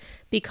with it.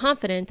 Be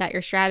confident that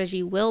your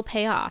strategy will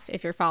pay off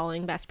if you're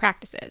following best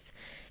practices.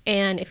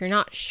 And if you're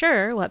not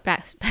sure what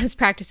best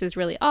practices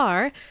really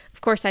are,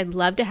 of course, I'd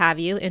love to have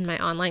you in my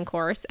online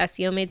course,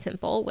 SEO Made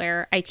Simple,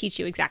 where I teach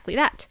you exactly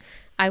that.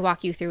 I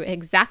walk you through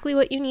exactly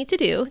what you need to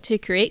do to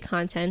create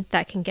content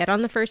that can get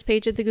on the first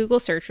page of the Google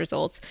search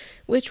results,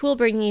 which will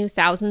bring you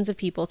thousands of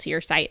people to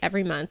your site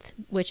every month,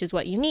 which is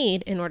what you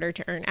need in order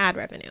to earn ad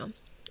revenue.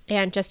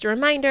 And just a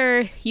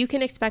reminder, you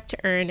can expect to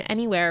earn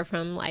anywhere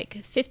from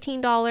like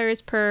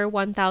 $15 per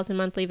 1,000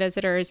 monthly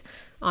visitors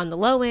on the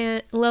low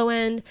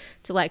end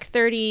to like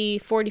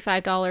 $30,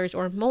 $45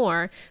 or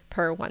more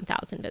per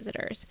 1,000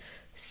 visitors.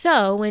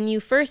 So when you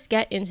first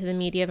get into the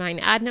Mediavine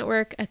ad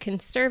network, a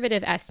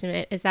conservative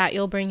estimate is that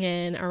you'll bring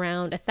in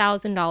around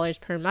 $1,000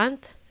 per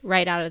month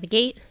right out of the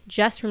gate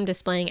just from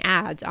displaying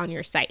ads on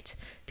your site.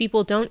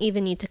 People don't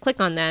even need to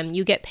click on them.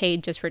 You get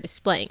paid just for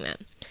displaying them.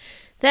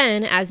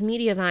 Then, as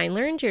Mediavine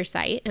learns your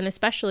site, and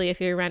especially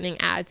if you're running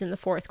ads in the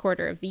fourth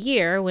quarter of the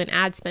year when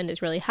ad spend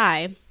is really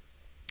high,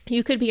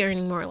 you could be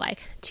earning more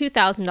like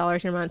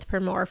 $2,000 a month per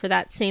more for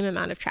that same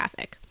amount of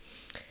traffic.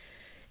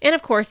 And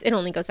of course, it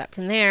only goes up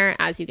from there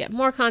as you get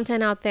more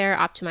content out there,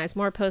 optimize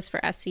more posts for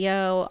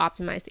SEO,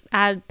 optimize the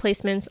ad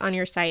placements on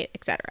your site,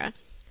 etc.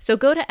 So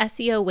go to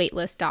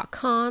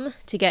SEOwaitlist.com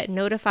to get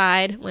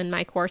notified when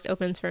my course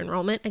opens for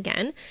enrollment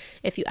again.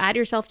 If you add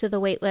yourself to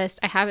the waitlist,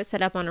 I have it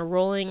set up on a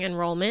rolling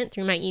enrollment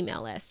through my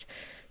email list.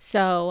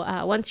 So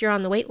once you're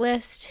on the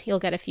waitlist, you'll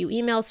get a few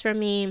emails from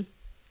me.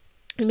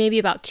 And maybe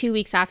about 2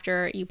 weeks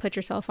after you put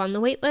yourself on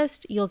the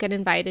waitlist, you'll get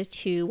invited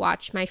to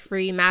watch my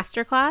free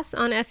masterclass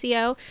on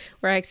SEO,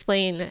 where I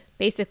explain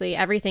basically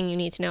everything you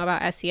need to know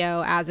about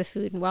SEO as a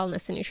food and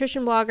wellness and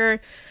nutrition blogger.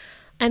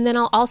 And then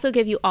I'll also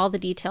give you all the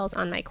details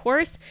on my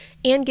course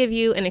and give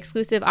you an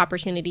exclusive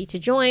opportunity to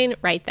join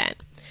right then.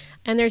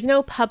 And there's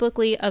no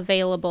publicly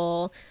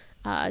available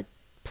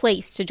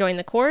place to join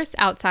the course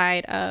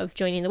outside of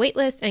joining the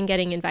waitlist and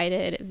getting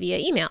invited via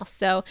email.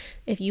 So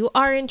if you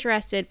are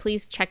interested,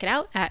 please check it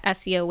out at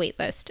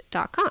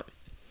SEOwaitlist.com.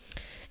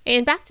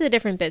 And back to the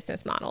different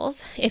business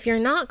models. If you're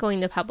not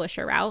going the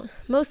publisher route,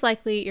 most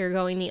likely you're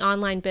going the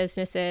online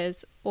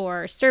businesses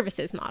or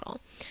services model.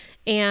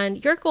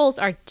 And your goals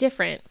are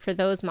different for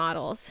those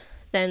models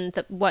than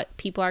what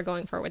people are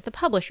going for with the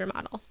publisher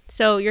model.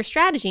 So your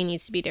strategy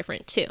needs to be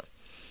different too.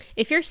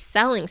 If you're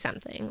selling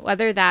something,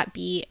 whether that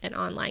be an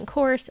online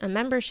course, a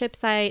membership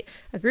site,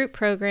 a group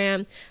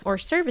program, or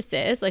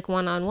services like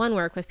one-on-one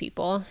work with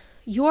people,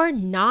 you're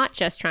not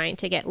just trying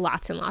to get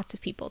lots and lots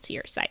of people to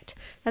your site.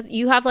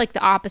 You have like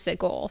the opposite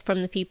goal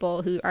from the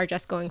people who are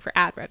just going for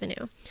ad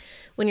revenue.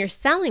 When you're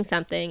selling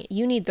something,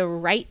 you need the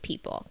right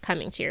people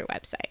coming to your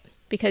website,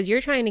 because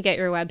you're trying to get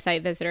your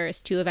website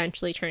visitors to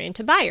eventually turn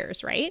into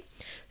buyers, right?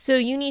 So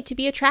you need to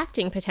be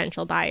attracting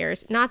potential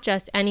buyers, not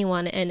just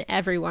anyone and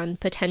everyone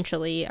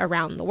potentially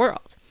around the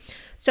world.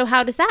 So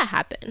how does that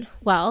happen?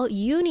 Well,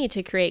 you need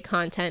to create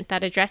content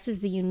that addresses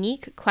the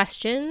unique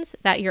questions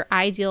that your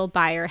ideal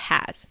buyer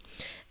has.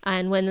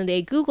 And when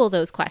they Google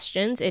those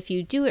questions, if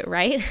you do it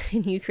right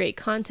and you create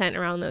content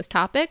around those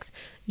topics,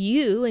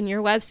 you and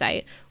your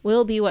website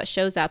will be what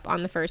shows up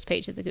on the first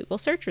page of the Google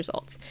search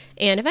results.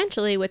 And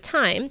eventually, with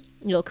time,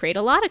 you'll create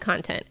a lot of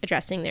content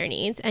addressing their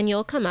needs, and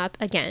you'll come up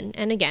again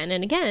and again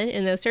and again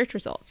in those search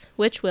results,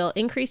 which will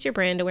increase your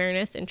brand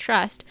awareness and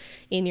trust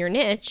in your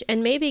niche,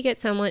 and maybe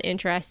get someone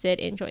interested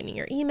in joining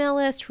your email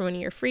list for one of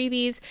your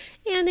freebies,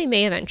 and they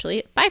may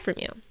eventually buy from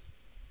you.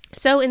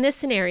 So in this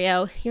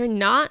scenario, you're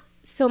not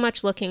so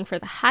much looking for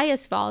the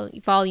highest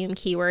volume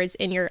keywords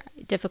in your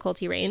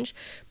difficulty range,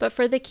 but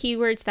for the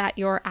keywords that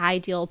your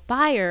ideal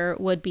buyer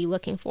would be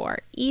looking for,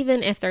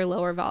 even if they're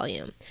lower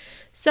volume.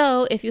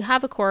 So if you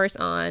have a course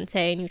on,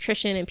 say,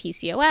 nutrition and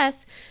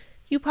PCOS,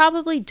 you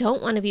probably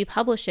don't want to be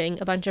publishing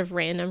a bunch of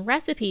random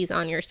recipes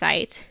on your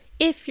site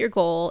if your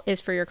goal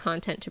is for your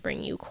content to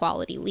bring you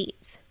quality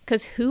leads.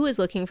 Because who is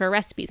looking for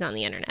recipes on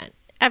the internet?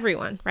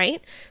 Everyone,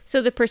 right?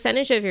 So the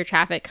percentage of your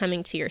traffic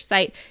coming to your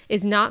site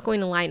is not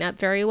going to line up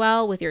very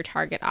well with your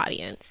target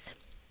audience.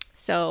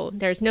 So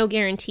there's no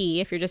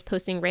guarantee, if you're just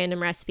posting random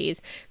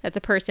recipes, that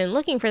the person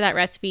looking for that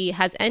recipe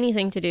has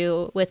anything to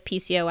do with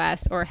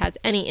PCOS or has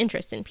any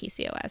interest in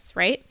PCOS,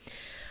 right?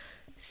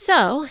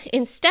 So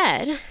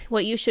instead,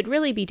 what you should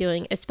really be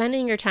doing is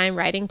spending your time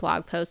writing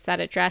blog posts that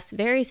address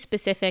very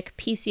specific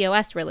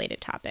PCOS related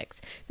topics.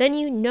 Then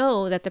you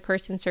know that the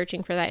person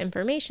searching for that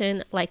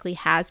information likely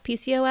has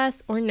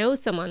PCOS or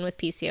knows someone with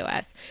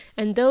PCOS.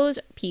 And those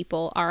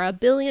people are 1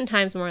 billion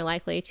times more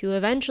likely to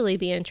eventually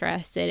be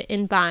interested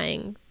in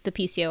buying the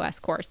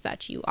PCOS course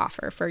that you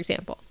offer, for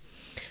example.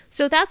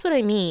 So that's what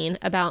I mean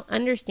about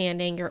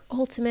understanding your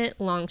ultimate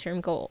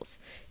long-term goals.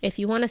 If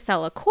you want to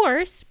sell a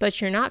course, but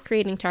you're not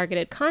creating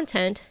targeted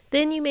content,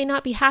 then you may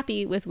not be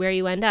happy with where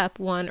you end up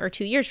 1 or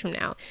 2 years from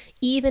now,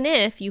 even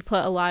if you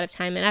put a lot of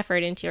time and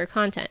effort into your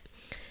content.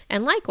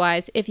 And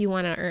likewise, if you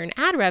want to earn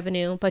ad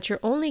revenue, but you're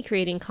only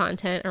creating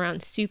content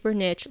around super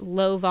niche,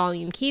 low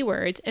volume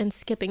keywords and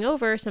skipping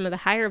over some of the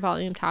higher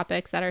volume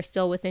topics that are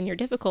still within your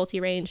difficulty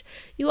range,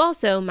 you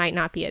also might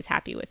not be as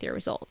happy with your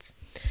results.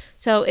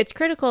 So it's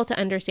critical to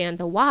understand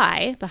the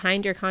why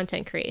behind your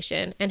content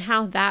creation and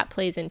how that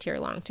plays into your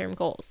long-term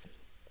goals.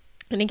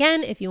 And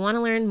again, if you want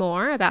to learn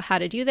more about how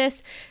to do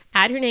this,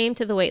 add your name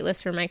to the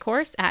waitlist for my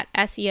course at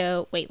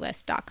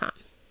SEOwaitlist.com.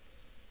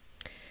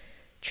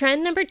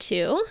 Trend number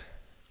 2,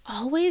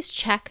 always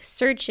check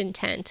search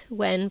intent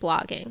when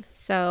blogging.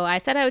 So I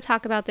said I would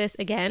talk about this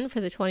again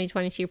for the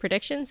 2022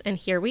 predictions, and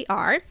here we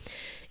are.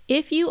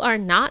 If you are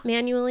not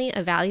manually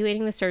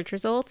evaluating the search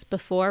results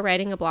before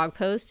writing a blog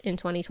post in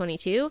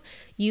 2022,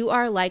 you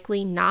are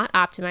likely not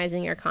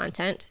optimizing your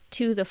content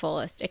to the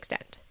fullest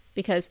extent,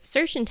 because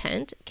search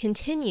intent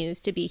continues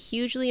to be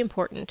hugely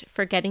important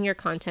for getting your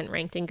content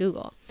ranked in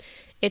Google.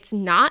 It's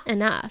not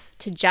enough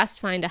to just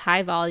find a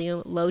high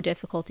volume, low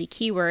difficulty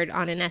keyword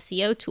on an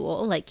SEO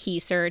tool like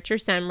KeySearch or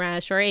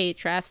SEMrush or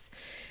Ahrefs,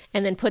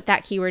 and then put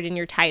that keyword in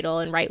your title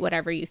and write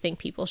whatever you think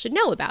people should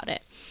know about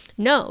it.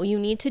 No, you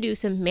need to do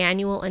some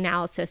manual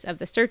analysis of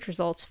the search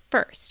results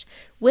first,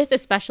 with a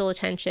special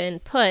attention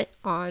put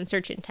on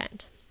search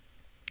intent.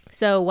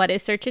 So what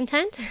is search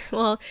intent?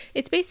 Well,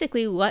 it's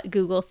basically what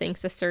Google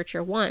thinks a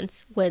searcher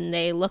wants when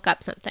they look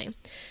up something.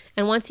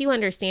 And once you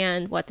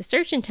understand what the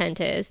search intent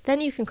is,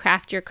 then you can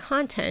craft your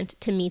content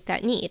to meet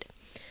that need.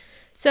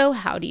 So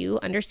how do you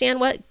understand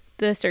what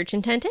the search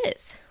intent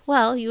is?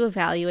 Well, you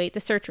evaluate the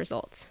search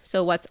results.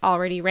 So what's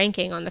already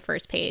ranking on the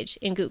first page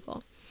in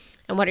Google?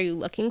 And what are you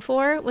looking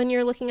for when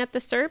you're looking at the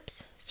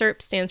SERPs?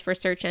 SERP stands for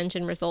Search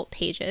Engine Result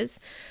Pages.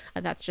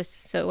 That's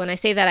just, so when I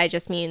say that, I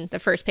just mean the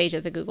first page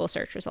of the Google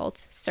search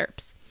results,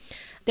 SERPs.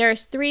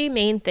 There's three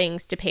main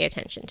things to pay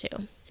attention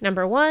to.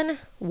 Number one,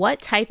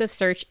 what type of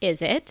search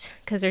is it?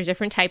 Because there's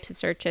different types of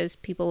searches,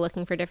 people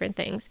looking for different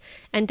things.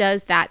 And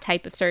does that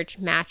type of search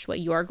match what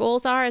your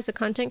goals are as a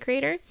content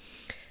creator?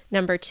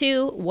 Number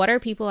two, what are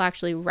people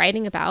actually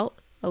writing about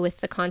with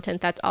the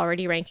content that's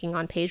already ranking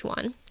on page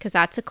one? Because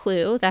that's a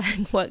clue that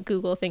what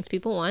Google thinks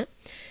people want.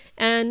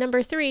 And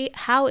number three,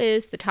 how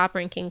is the top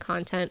ranking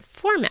content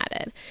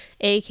formatted?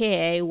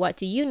 AKA, what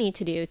do you need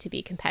to do to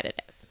be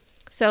competitive?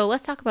 So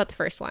let's talk about the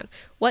first one.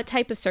 What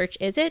type of search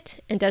is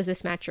it, and does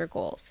this match your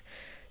goals?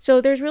 So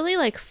there's really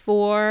like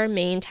four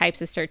main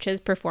types of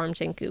searches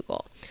performed in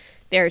Google.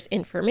 There's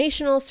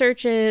informational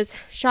searches,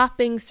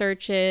 shopping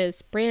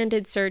searches,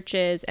 branded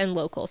searches, and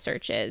local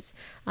searches.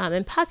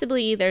 And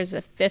possibly there's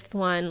a fifth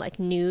one, like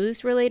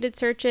news-related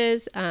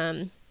searches,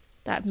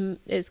 that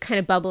is kind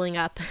of bubbling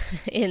up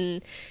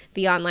in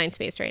the online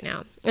space right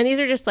now. And these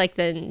are just like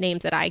the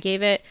names that I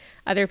gave it.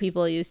 Other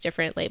people use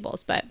different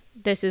labels, but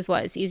this is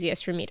what is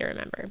easiest for me to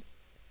remember.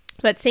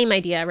 But same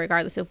idea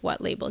regardless of what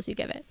labels you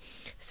give it.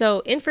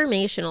 So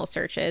informational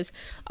searches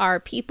are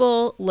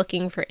people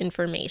looking for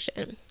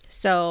information.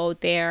 So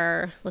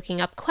they're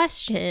looking up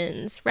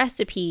questions,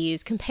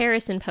 recipes,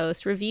 comparison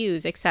posts,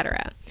 reviews,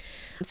 etc.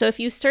 So if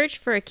you search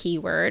for a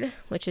keyword,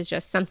 which is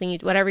just something,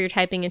 whatever you're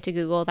typing into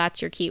Google, that's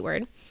your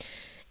keyword.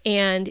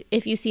 And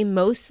if you see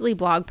mostly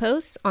blog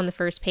posts on the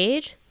first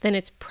page, then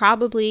it's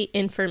probably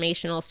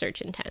informational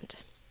search intent.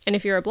 And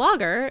if you're a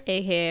blogger,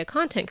 aka a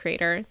content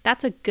creator,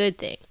 that's a good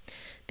thing.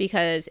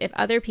 Because if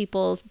other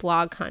people's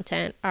blog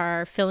content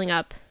are filling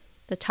up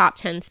the top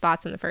 10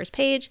 spots on the first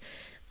page,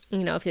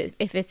 you know,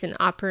 if it's an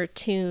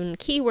opportune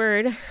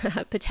keyword,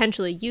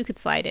 potentially you could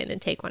slide in and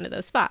take one of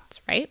those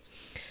spots, right?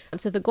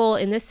 So the goal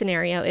in this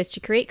scenario is to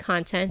create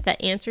content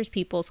that answers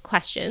people's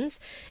questions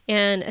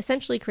and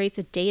essentially creates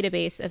a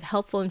database of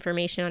helpful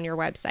information on your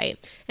website.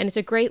 And it's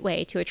a great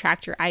way to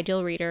attract your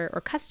ideal reader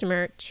or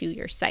customer to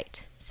your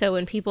site. So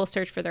when people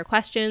search for their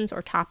questions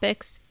or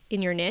topics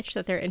in your niche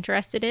that they're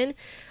interested in,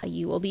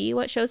 you will be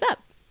what shows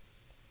up.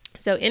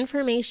 So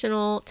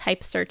informational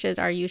type searches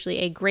are usually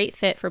a great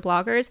fit for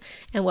bloggers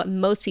and what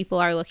most people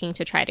are looking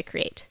to try to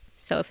create.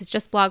 So if it's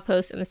just blog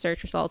posts and the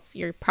search results,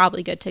 you're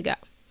probably good to go.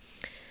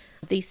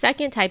 The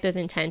second type of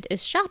intent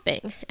is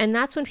shopping, and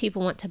that's when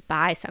people want to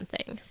buy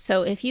something.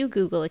 So if you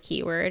Google a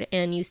keyword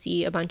and you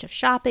see a bunch of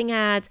shopping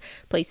ads,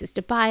 places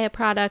to buy a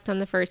product on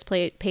the first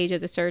page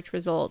of the search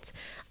results,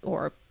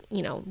 or,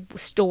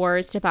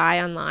 stores to buy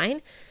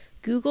online,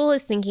 Google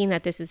is thinking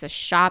that this is a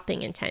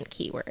shopping intent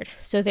keyword.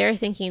 So they're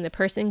thinking the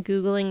person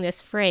Googling this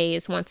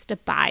phrase wants to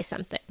buy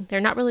something. They're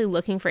not really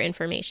looking for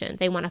information.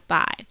 They want to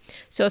buy.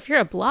 So if you're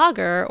a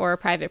blogger or a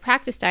private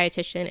practice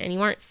dietitian and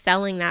you aren't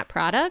selling that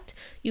product,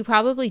 you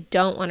probably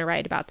don't want to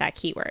write about that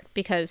keyword,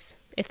 because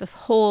if the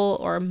whole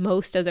or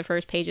most of the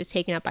first page is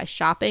taken up by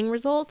shopping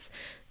results,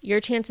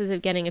 your chances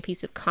of getting a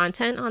piece of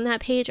content on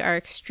that page are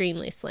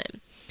extremely slim.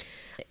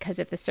 Because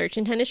if the search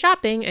intent is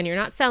shopping and you're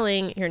not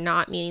selling, you're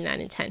not meeting that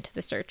intent of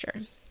the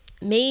searcher.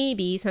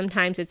 Maybe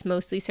sometimes it's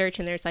mostly search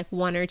and there's like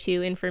one or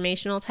two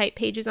informational type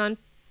pages on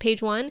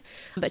page one,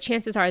 but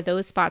chances are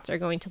those spots are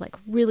going to like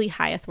really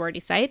high authority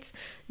sites,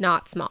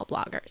 not small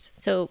bloggers.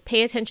 So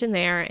pay attention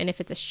there. And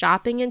if it's a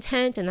shopping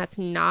intent and that's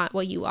not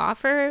what you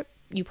offer,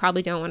 you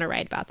probably don't want to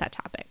write about that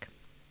topic.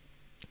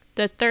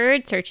 The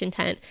third search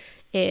intent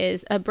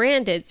is a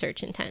branded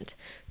search intent.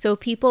 So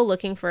people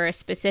looking for a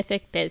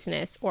specific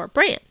business or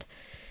brand.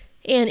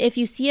 And if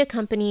you see a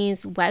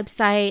company's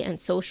website and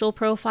social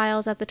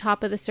profiles at the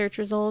top of the search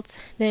results,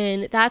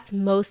 then that's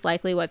most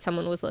likely what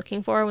someone was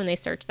looking for when they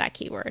searched that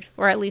keyword,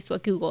 or at least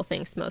what Google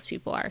thinks most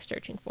people are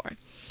searching for.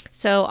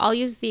 So I'll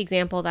use the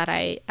example that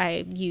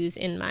I use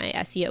in my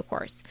SEO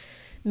course.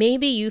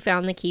 Maybe you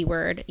found the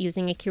keyword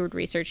using a keyword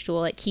research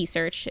tool like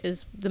KeySearch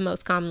is the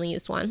most commonly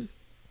used one.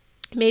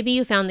 Maybe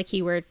you found the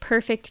keyword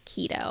perfect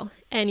keto,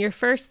 and your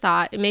first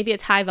thought, maybe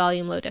it's high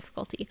volume, low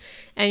difficulty,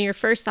 and your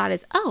first thought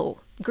is, oh,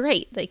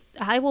 great, like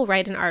I will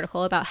write an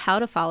article about how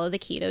to follow the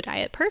keto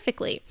diet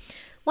perfectly.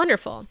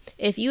 Wonderful.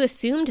 If you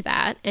assumed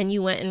that and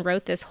you went and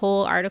wrote this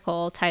whole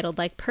article titled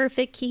like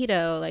perfect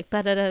keto, like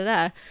da da da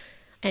da,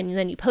 and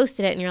then you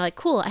posted it and you're like,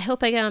 cool, I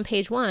hope I get on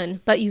page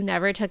 1, but you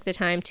never took the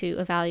time to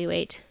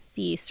evaluate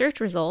the search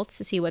results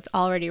to see what's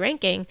already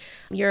ranking,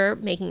 you're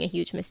making a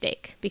huge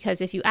mistake. Because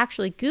if you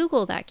actually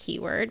Google that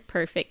keyword,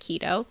 perfect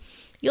keto,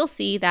 you'll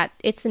see that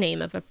it's the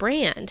name of a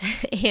brand.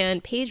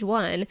 And page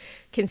 1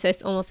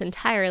 consists almost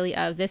entirely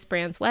of this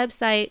brand's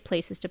website,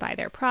 places to buy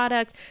their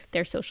product,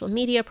 their social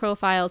media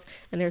profiles,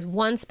 and there's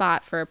one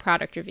spot for a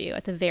product review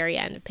at the very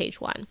end of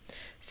page 1.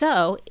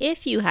 So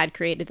if you had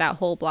created that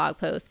whole blog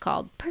post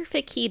called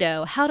Perfect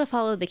Keto, How to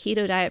Follow the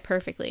Keto Diet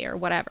Perfectly, or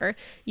whatever,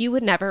 you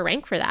would never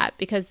rank for that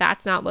because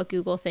that's not what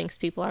Google thinks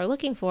people are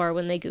looking for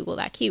when they Google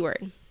that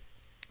keyword.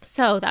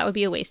 So that would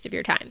be a waste of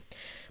your time.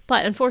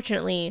 But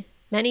unfortunately,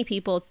 many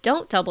people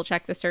don't double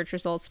check the search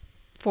results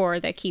for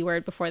the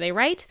keyword before they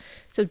write,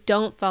 so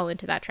don't fall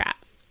into that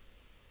trap.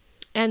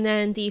 And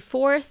then the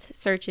fourth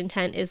search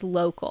intent is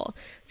local.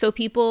 So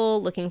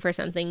people looking for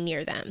something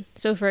near them.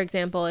 So for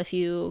example, if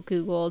you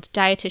Googled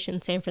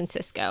dietitian San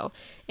Francisco,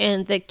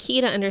 and the key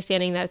to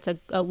understanding that it's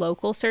a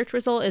local search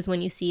result is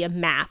when you see a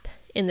map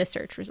in the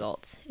search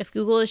results. If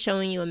Google is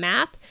showing you a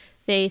map,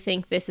 they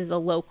think this is a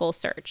local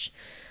search.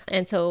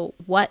 And so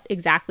what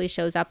exactly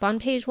shows up on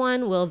page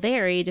 1 will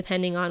vary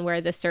depending on where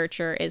the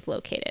searcher is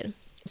located.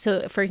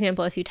 So for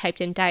example, if you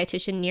typed in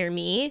dietitian near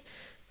me,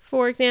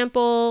 for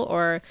example,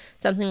 or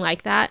something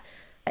like that,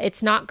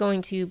 it's not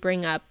going to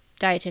bring up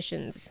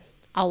dietitians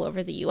all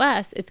over the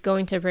US. It's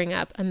going to bring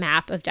up a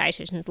map of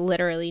dietitians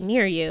literally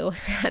near you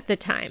at the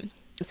time.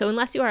 So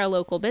unless you are a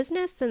local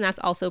business, then that's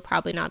also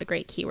probably not a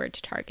great keyword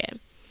to target.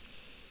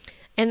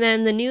 And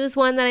then the news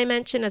one that I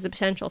mentioned as a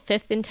potential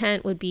fifth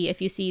intent would be if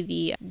you see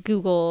the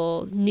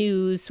Google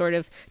News sort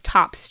of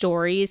top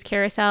stories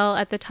carousel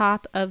at the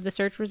top of the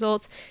search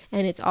results,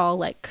 and it's all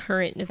like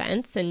current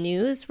events and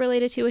news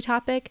related to a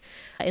topic.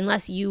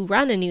 Unless you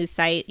run a news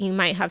site, you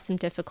might have some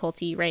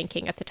difficulty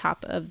ranking at the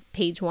top of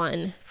page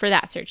 1 for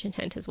that search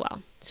intent as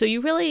well. So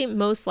you really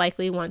most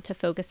likely want to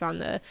focus on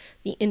the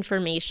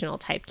informational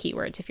type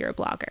keywords if you're a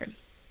blogger.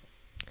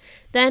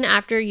 Then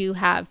after you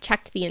have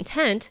checked the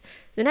intent,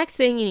 the next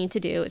thing you need to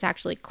do is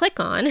actually click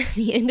on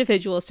the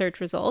individual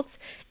search results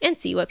and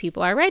see what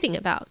people are writing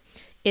about.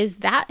 Is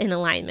that in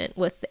alignment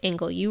with the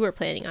angle you were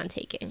planning on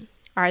taking?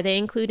 Are they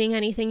including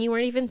anything you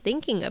weren't even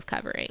thinking of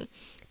covering?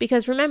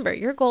 Because remember,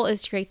 your goal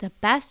is to create the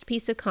best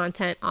piece of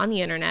content on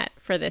the internet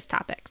for this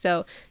topic.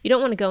 So you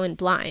don't want to go in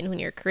blind when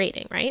you're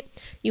creating, right?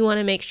 You want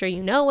to make sure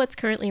you know what's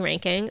currently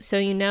ranking so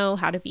you know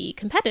how to be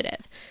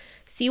competitive.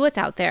 See what's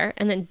out there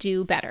and then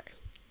do better.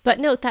 But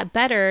note that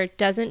better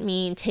doesn't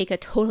mean take a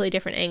totally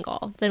different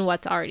angle than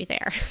what's already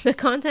there. The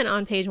content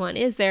on page 1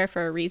 is there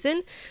for a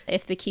reason,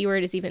 if the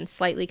keyword is even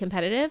slightly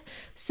competitive.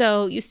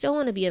 So you still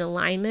want to be in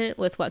alignment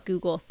with what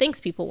Google thinks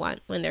people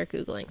want when they're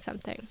Googling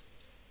something.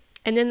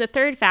 And then the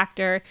third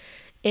factor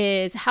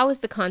is how is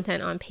the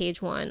content on page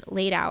 1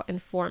 laid out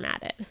and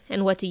formatted?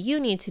 And what do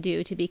you need to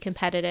do to be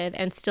competitive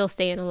and still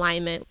stay in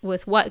alignment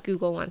with what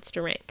Google wants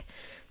to rank?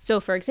 So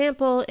for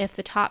example, if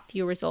the top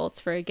few results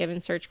for a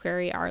given search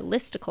query are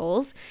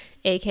listicles,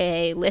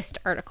 aka list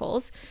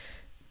articles,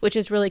 which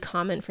is really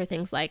common for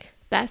things like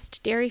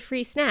best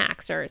dairy-free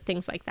snacks or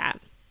things like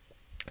that,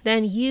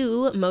 then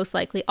you most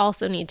likely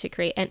also need to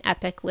create an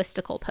epic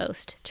listicle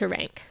post to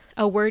rank.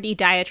 A wordy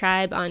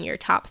diatribe on your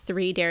top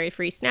 3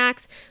 dairy-free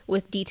snacks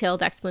with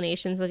detailed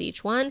explanations of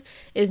each one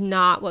is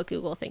not what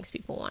Google thinks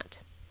people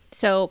want.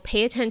 So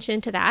pay attention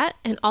to that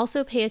and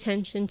also pay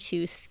attention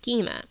to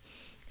schema.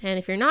 And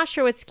if you're not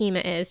sure what schema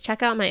is,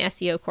 check out my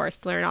SEO course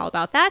to learn all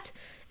about that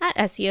at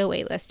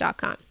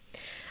SEOwaitlist.com.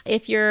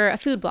 If you're a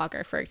food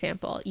blogger, for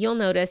example, you'll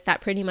notice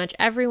that pretty much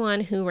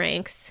everyone who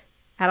ranks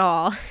at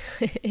all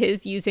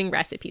is using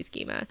recipe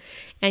schema.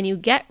 And you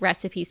get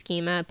recipe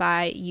schema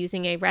by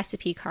using a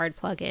recipe card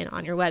plugin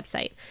on your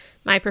website.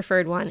 My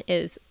preferred one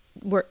is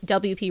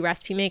WP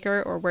Recipe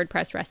Maker or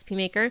WordPress Recipe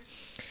Maker.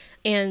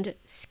 And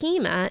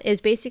schema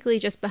is basically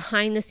just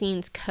behind the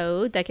scenes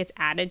code that gets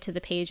added to the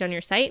page on your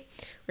site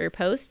or your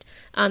post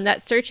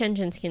that search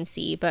engines can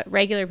see, but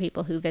regular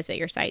people who visit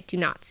your site do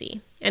not see.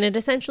 And it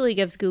essentially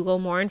gives Google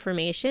more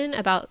information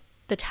about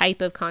the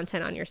type of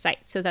content on your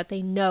site so that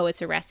they know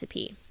it's a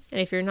recipe. And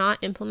if you're not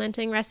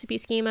implementing recipe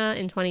schema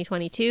in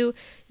 2022,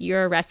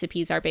 your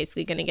recipes are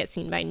basically going to get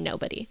seen by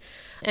nobody.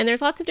 And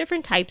there's lots of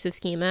different types of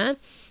schema.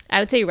 I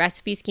would say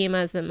recipe schema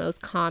is the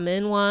most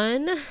common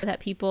one that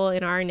people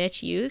in our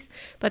niche use,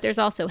 but there's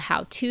also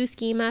how-to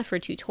schema for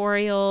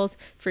tutorials,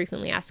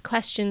 frequently asked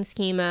questions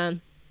schema,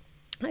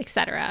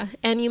 etc.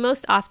 And you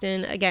most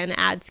often, again,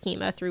 add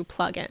schema through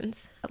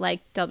plugins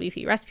like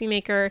WP Recipe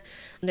Maker.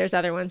 There's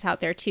other ones out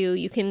there too.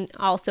 You can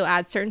also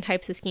add certain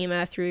types of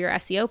schema through your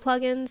SEO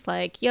plugins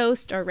like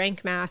Yoast or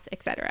Rank Math,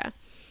 etc.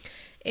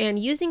 And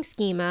using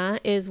schema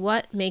is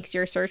what makes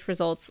your search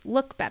results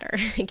look better.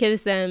 It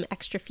gives them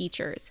extra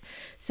features.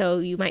 So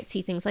you might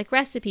see things like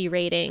recipe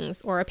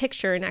ratings or a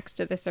picture next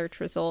to the search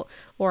result,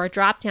 or a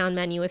drop-down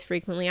menu with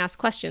frequently asked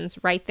questions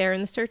right there in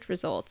the search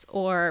results,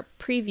 or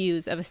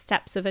previews of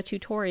steps of a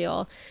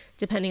tutorial,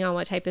 depending on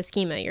what type of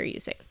schema you're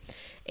using.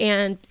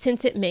 And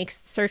since it makes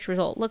the search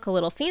result look a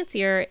little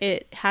fancier,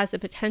 it has the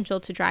potential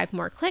to drive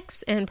more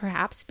clicks and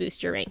perhaps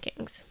boost your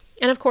rankings.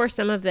 And of course,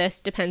 some of this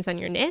depends on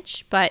your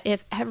niche, but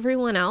if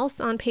everyone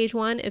else on page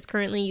one is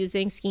currently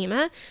using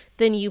schema,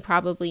 then you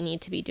probably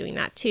need to be doing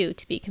that too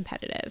to be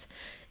competitive.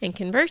 And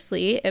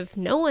conversely, if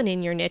no one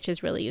in your niche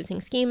is really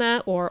using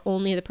schema, or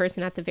only the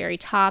person at the very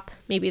top,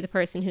 maybe the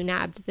person who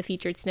nabbed the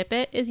featured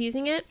snippet, is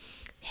using it,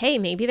 hey,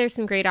 maybe there's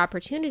some great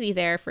opportunity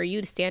there for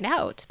you to stand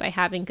out by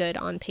having good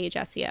on-page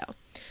SEO.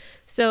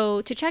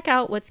 So to check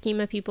out what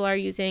schema people are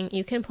using,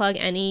 you can plug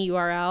any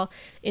URL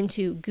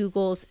into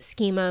Google's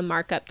schema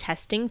markup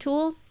testing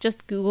tool.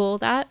 Just Google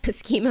that,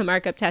 schema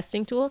markup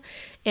testing tool,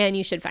 and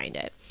you should find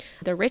it.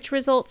 The rich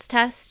results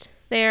test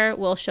there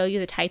will show you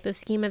the type of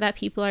schema that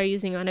people are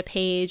using on a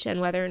page and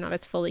whether or not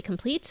it's fully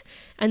complete.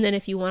 And then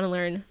if you want to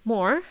learn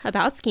more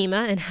about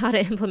schema and how to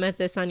implement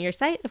this on your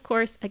site, of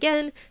course,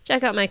 again,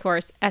 check out my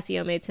course,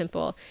 SEO Made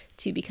Simple,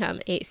 to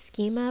become a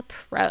schema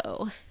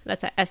pro.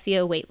 That's at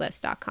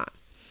SEOwaitlist.com.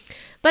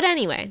 But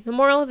anyway, the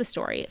moral of the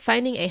story,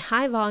 finding a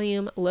high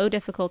volume, low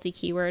difficulty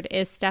keyword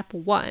is step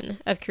one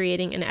of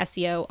creating an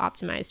SEO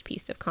optimized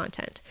piece of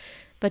content.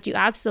 But you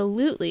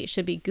absolutely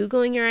should be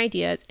Googling your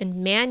ideas and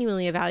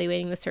manually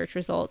evaluating the search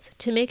results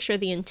to make sure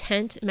the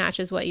intent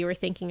matches what you were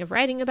thinking of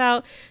writing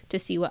about, to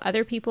see what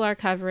other people are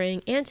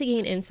covering, and to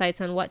gain insights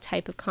on what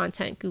type of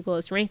content Google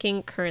is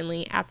ranking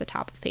currently at the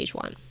top of page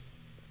one.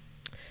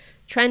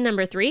 Trend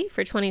number 3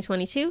 for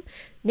 2022,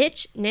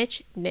 niche,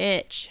 niche,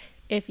 niche.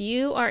 If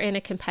you are in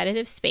a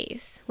competitive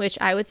space, which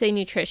I would say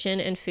nutrition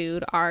and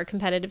food are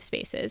competitive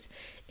spaces,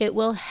 it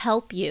will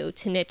help you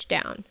to niche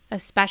down,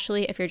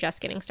 especially if you're just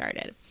getting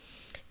started.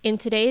 In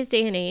today's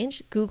day and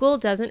age, Google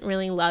doesn't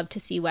really love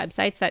to see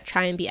websites that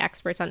try and be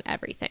experts on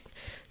everything.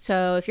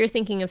 So if you're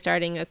thinking of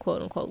starting a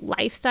quote-unquote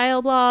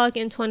lifestyle blog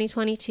in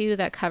 2022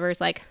 that covers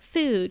like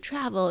food,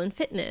 travel, and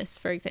fitness,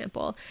 for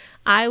example,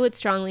 I would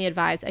strongly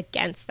advise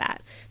against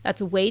that.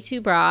 That's way too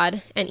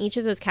broad, and each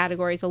of those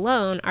categories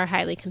alone are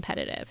highly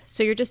competitive.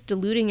 So you're just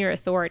diluting your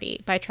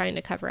authority by trying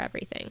to cover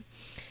everything.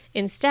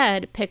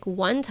 Instead, pick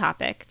one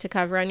topic to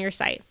cover on your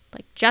site,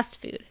 like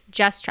just food,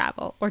 just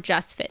travel, or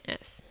just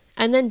fitness.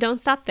 And then don't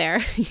stop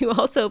there. You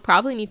also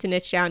probably need to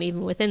niche down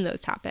even within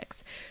those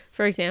topics.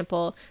 For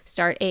example,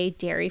 start a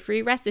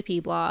dairy-free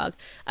recipe blog,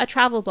 a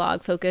travel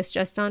blog focused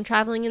just on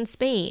traveling in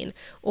Spain,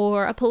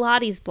 or a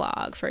Pilates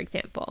blog, for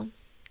example.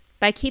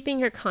 By keeping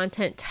your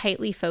content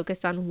tightly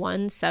focused on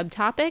one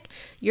subtopic,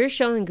 you're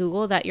showing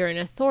Google that you're an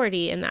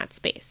authority in that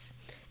space.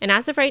 And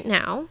as of right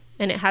now,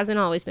 and it hasn't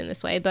always been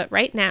this way, but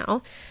right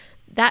now,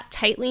 that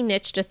tightly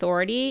niched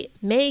authority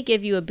may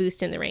give you a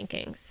boost in the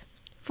rankings.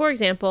 For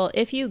example,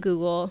 if you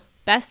Google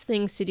best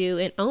things to do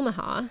in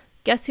Omaha,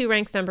 guess who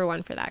ranks number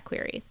 1 for that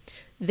query?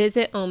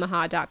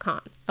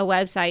 VisitOmaha.com, a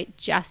website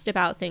just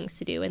about things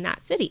to do in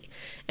that city.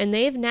 And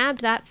they've nabbed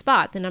that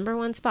spot, the number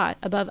 1 spot,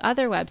 above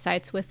other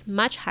websites with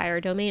much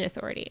higher domain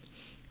authority.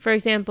 For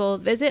example,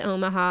 Visit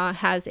Omaha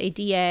has a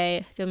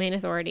DA, domain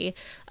authority,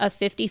 of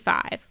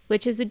 55,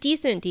 which is a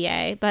decent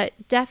DA, but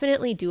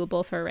definitely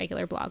doable for a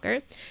regular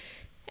blogger.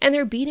 And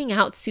they're beating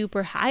out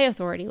super high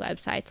authority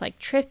websites like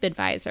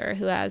TripAdvisor,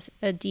 who has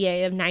a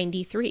DA of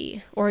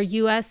 93, or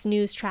US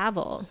News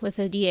Travel with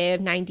a DA of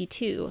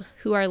 92,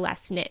 who are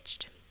less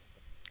niched.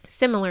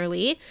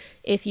 Similarly,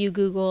 if you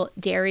Google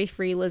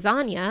dairy-free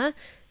lasagna,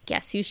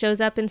 guess who shows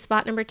up in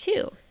spot number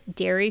 2?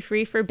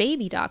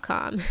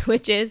 dairyfreeforbaby.com,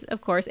 which is, of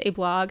course, a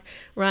blog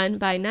run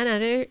by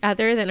none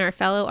other than our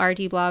fellow RD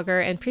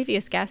blogger and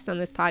previous guest on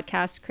this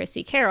podcast,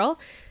 Chrissy Carroll.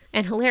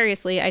 And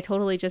hilariously, I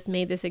totally just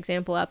made this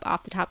example up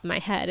off the top of my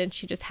head, and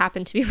she just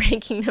happened to be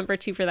ranking number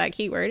 2 for that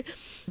keyword.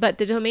 But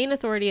the domain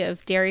authority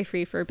of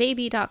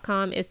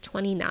dairyfreeforbaby.com is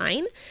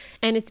 29,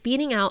 and it's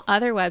beating out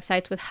other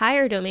websites with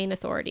higher domain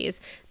authorities,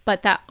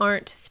 but that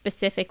aren't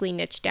specifically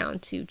niched down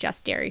to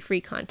just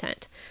dairy-free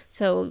content.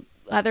 So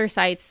other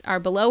sites are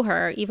below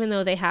her, even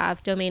though they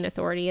have domain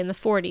authority in the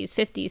 40s,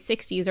 50s,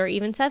 60s, or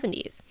even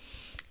 70s.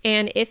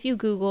 And if you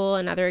Google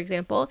another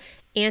example,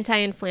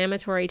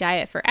 anti-inflammatory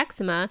diet for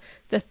eczema,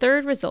 the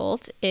third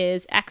result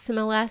is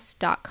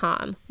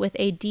eczemaless.com with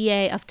a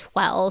DA of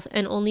 12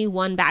 and only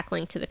 1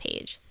 backlink to the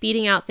page,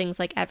 beating out things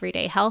like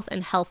Everyday Health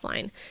and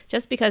Healthline,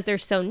 just because they're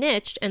so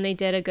niched and they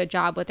did a good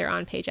job with their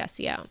on-page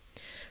SEO.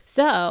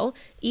 So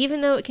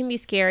even though it can be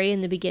scary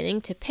in the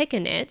beginning to pick a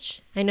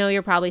niche, I know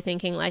you're probably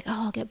thinking like,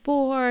 oh, I'll get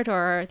bored,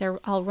 or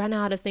I'll run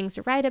out of things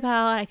to write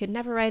about. I could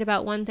never write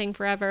about one thing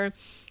forever.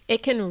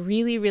 It can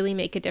really, really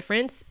make a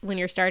difference when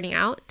you're starting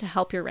out to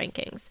help your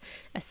rankings,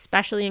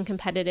 especially in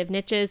competitive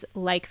niches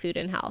like food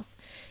and health.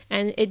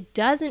 And it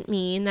doesn't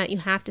mean that you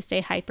have to stay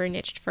hyper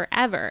niched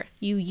forever.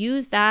 You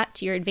use that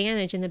to your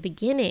advantage in the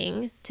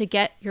beginning to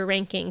get your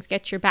rankings,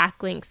 get your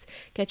backlinks,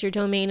 get your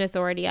domain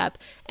authority up,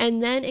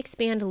 and then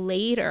expand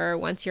later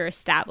once you're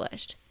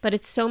established. But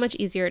it's so much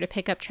easier to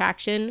pick up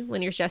traction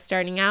when you're just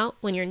starting out,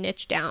 when you're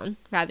niche down,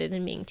 rather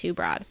than being too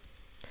broad.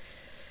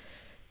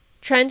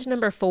 Trend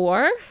number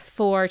 4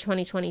 for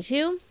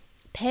 2022,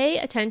 pay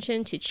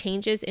attention to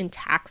changes in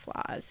tax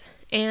laws.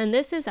 And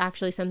this is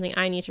actually something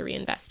I need to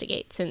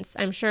reinvestigate, since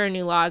I'm sure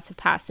new laws have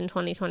passed in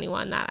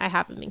 2021 that I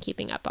haven't been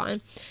keeping up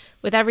on.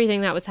 With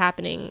everything that was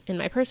happening in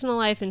my personal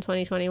life in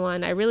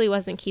 2021, I really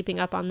wasn't keeping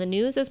up on the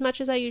news as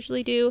much as I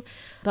usually do.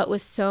 But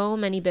with so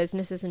many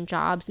businesses and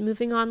jobs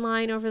moving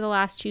online over the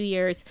last 2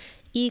 years,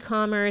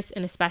 e-commerce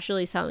and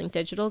especially selling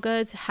digital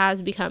goods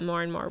has become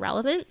more and more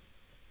relevant.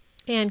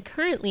 And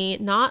currently,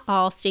 not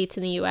all states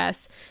in the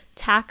US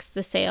tax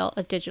the sale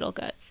of digital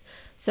goods.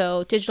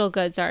 So digital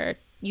goods are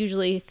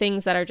usually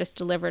things that are just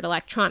delivered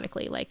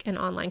electronically, like an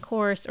online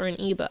course or an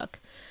ebook.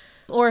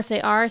 Or if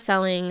they are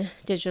selling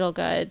digital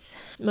goods,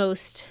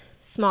 most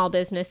small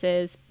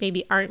businesses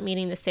maybe aren't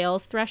meeting the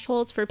sales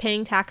thresholds for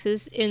paying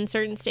taxes in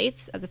certain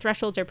states. The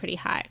thresholds are pretty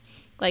high.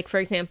 Like, for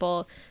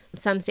example,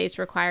 some states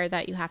require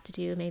that you have to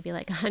do maybe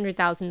like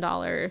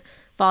 $100,000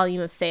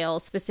 volume of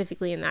sales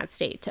specifically in that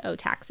state to owe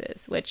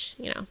taxes, which,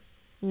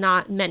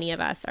 not many of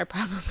us are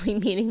probably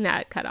meeting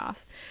that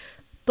cutoff.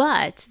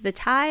 But the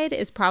tide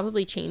is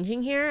probably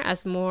changing here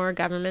as more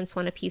governments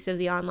want a piece of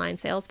the online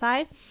sales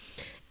pie.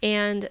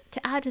 And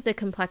to add to the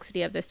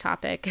complexity of this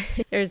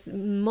topic, there's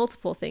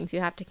multiple things you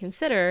have to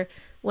consider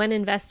when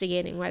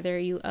investigating whether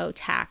you owe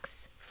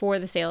tax for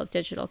the sale of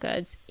digital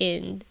goods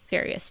in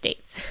various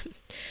states.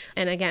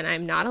 And again,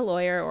 I'm not a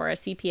lawyer or a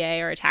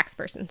CPA or a tax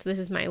person, so this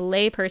is my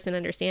layperson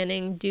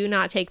understanding. Do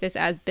not take this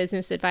as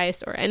business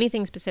advice or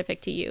anything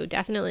specific to you.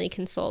 Definitely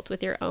consult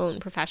with your own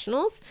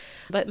professionals.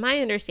 But my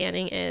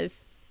understanding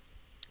is,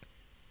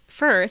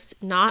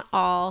 first, not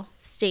all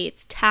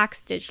states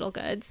tax digital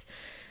goods.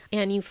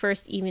 And you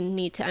first even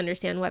need to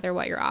understand whether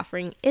what you're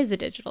offering is a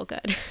digital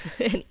good.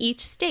 And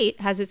each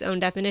state has its own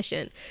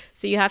definition.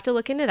 So you have to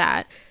look into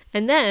that.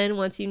 And then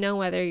once you know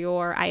whether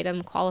your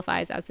item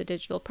qualifies as a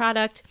digital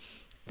product,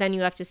 then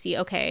you have to see,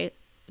 okay,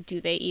 do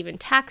they even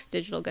tax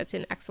digital goods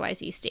in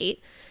XYZ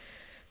state?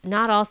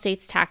 Not all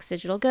states tax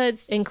digital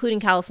goods, including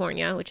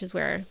California, which is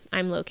where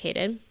I'm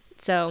located.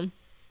 So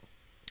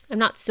I'm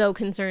not so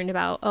concerned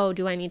about,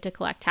 do I need to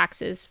collect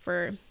taxes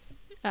for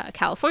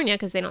California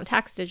because they don't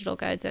tax digital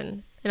goods,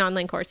 and an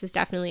online course is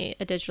definitely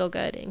a digital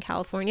good in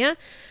California.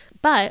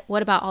 But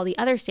what about all the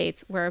other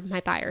states where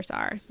my buyers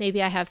are?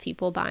 Maybe I have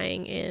people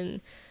buying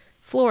in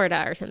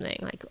Florida or something,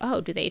 like,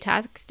 do they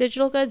tax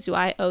digital goods? Do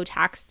I owe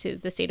tax to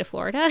the state of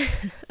Florida?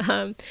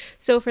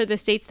 So for the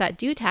states that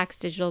do tax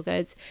digital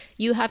goods,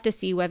 you have to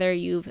see whether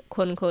you've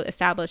quote unquote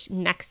established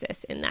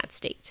nexus in that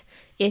state.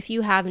 If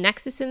you have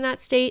nexus in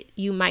that state,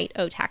 you might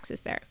owe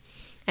taxes there.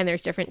 And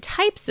there's different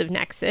types of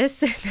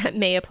nexus that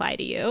may apply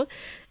to you.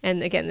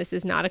 And again, this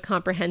is not a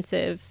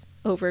comprehensive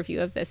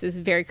overview of this, is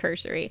very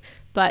cursory,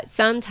 but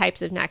some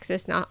types of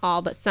nexus, not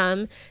all, but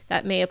some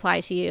that may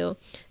apply to you.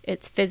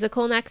 It's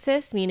physical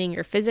nexus, meaning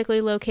you're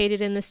physically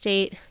located in the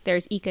state.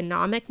 There's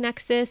economic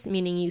nexus,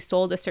 meaning you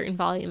sold a certain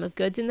volume of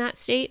goods in that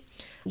state,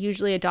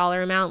 usually a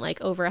dollar amount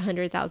like over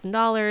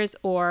 $100,000,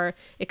 or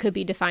it could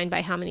be defined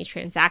by how many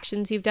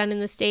transactions you've done in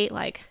the state,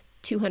 like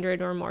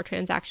 200 or more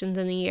transactions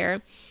in a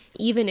year,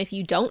 even if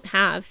you don't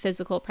have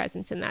physical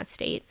presence in that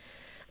state.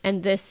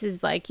 And this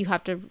is like, you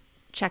have to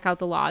check out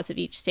the laws of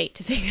each state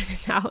to figure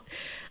this out.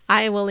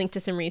 I will link to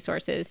some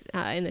resources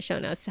in the show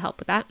notes to help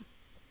with that.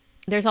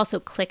 There's also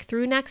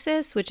click-through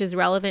nexus, which is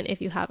relevant if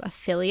you have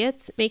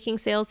affiliates making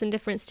sales in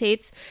different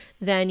states.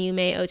 Then you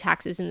may owe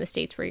taxes in the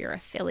states where your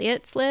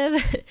affiliates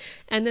live.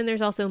 And then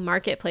there's also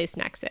marketplace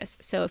nexus.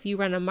 So if you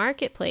run a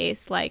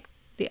marketplace like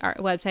the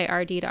website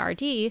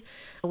RD2RD,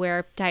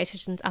 where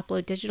dietitians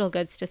upload digital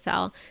goods to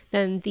sell,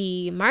 then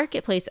the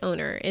marketplace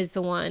owner is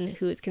the one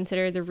who is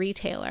considered the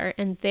retailer,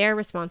 and they're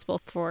responsible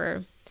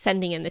for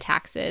sending in the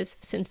taxes,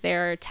 since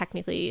they're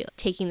technically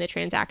taking the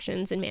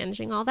transactions and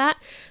managing all that,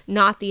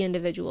 not the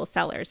individual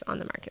sellers on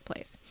the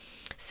marketplace.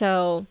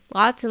 So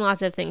lots and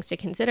lots of things to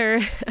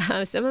consider.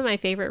 Some of my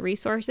favorite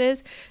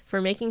resources for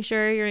making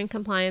sure you're in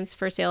compliance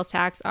for sales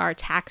tax are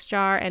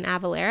TaxJar and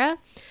Avalara.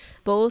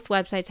 Both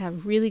websites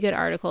have really good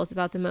articles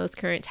about the most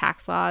current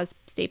tax laws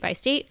state by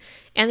state,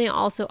 and they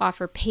also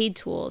offer paid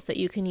tools that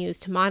you can use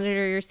to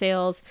monitor your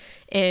sales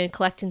and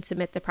collect and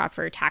submit the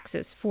proper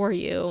taxes for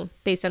you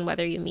based on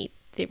whether you meet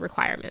the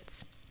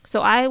requirements.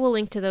 So I will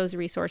link to those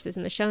resources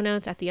in the show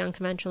notes at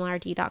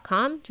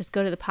theunconventionalrd.com. Just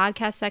go to the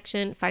podcast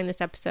section, find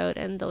this episode,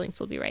 and the links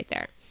will be right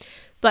there.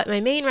 But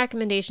my main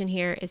recommendation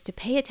here is to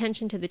pay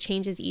attention to the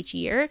changes each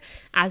year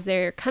as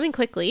they're coming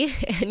quickly,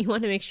 and you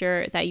want to make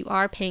sure that you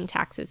are paying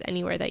taxes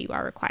anywhere that you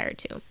are required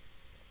to.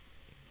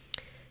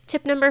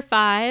 Tip number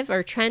 5,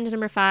 or trend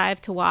number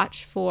 5 to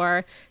watch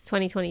for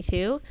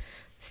 2022,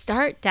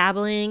 Start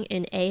dabbling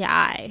in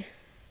AI,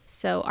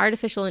 so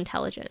artificial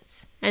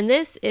intelligence. And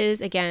this is,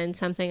 again,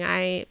 something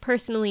I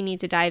personally need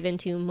to dive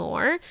into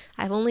more.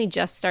 I've only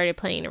just started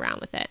playing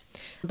around with it.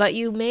 But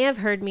you may have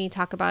heard me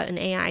talk about an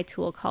AI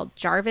tool called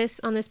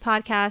Jarvis on this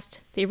podcast.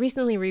 They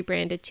recently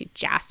rebranded to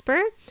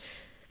Jasper,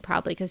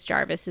 probably because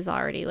Jarvis is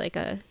already like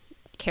a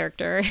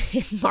character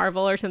in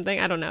Marvel or something.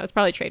 I don't know. It's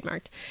probably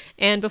trademarked.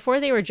 And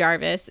before they were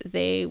Jarvis,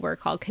 they were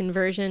called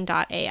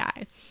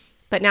Conversion.ai.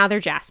 But now they're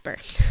Jasper.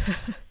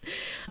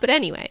 But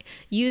anyway,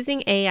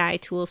 using AI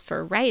tools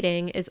for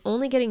writing is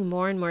only getting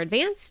more and more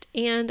advanced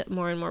and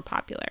more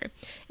popular.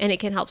 And it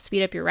can help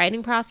speed up your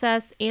writing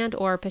process and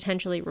or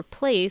potentially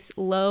replace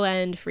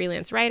low-end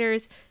freelance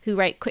writers who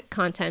write quick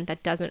content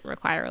that doesn't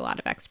require a lot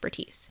of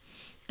expertise.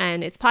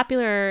 And it's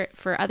popular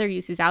for other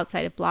uses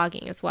outside of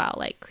blogging as well,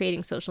 like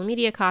creating social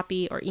media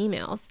copy or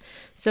emails.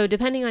 So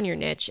depending on your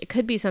niche, it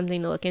could be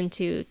something to look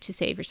into to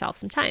save yourself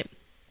some time.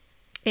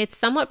 It's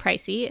somewhat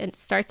pricey. It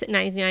starts at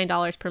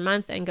 $99 per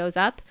month and goes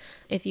up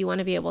if you want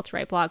to be able to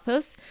write blog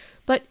posts.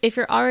 But if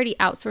you're already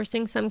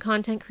outsourcing some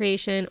content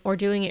creation or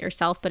doing it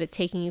yourself, but it's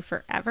taking you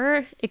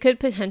forever, it could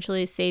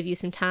potentially save you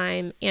some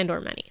time and or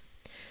money.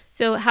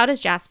 So how does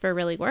Jasper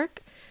really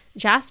work?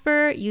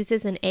 Jasper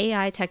uses an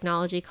AI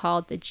technology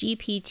called the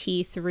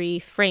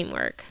GPT-3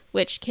 framework,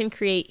 which can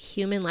create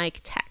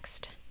human-like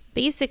text.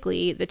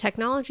 Basically, the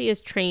technology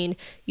is trained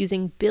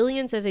using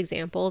billions of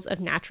examples of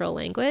natural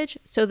language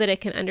so that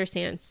it can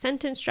understand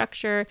sentence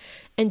structure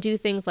and do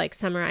things like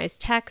summarize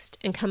text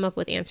and come up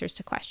with answers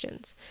to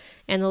questions.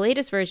 And the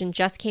latest version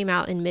just came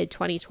out in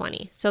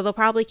mid-2020, so they'll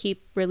probably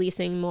keep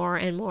releasing more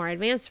and more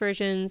advanced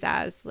versions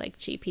as like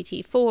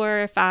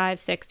GPT-4, 5,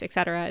 6,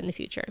 etc. in the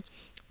future.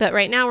 But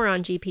right now we're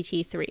on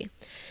GPT-3.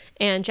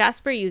 And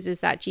Jasper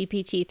uses that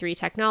GPT-3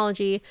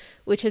 technology,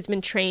 which has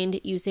been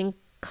trained using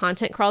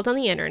content crawled on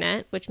the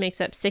internet, which makes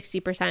up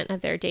 60%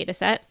 of their data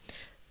set,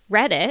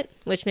 Reddit,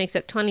 which makes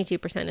up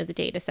 22% of the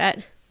data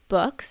set,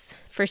 books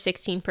for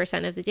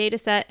 16% of the data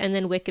set, and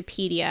then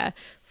Wikipedia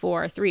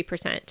for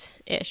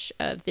 3%-ish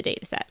of the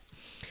data set.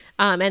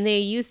 And they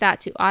use that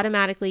to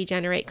automatically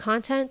generate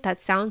content that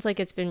sounds like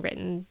it's been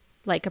written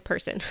like a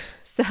person.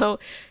 So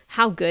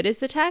how good is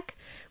the tech?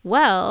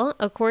 Well,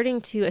 according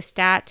to a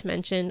stat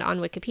mentioned on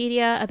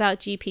Wikipedia about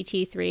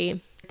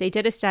GPT-3, they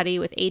did a study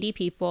with 80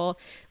 people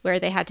where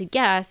they had to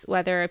guess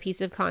whether a piece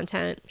of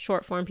content,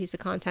 short form piece of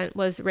content,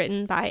 was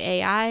written by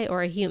AI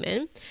or a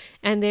human.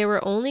 And they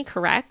were only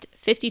correct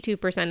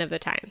 52% of the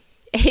time,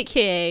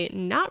 aka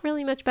not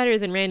really much better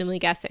than randomly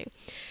guessing.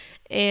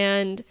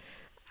 And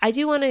I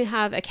do want to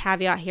have a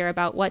caveat here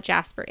about what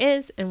Jasper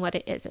is and what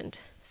it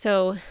isn't.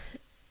 So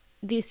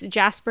this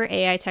Jasper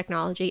AI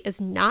technology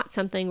is not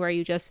something where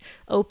you just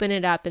open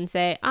it up and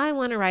say, I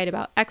want to write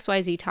about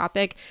XYZ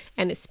topic,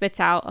 and it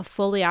spits out a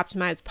fully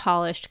optimized,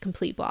 polished,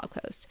 complete blog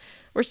post.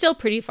 We're still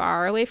pretty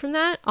far away from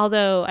that,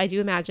 although I do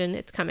imagine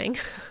it's coming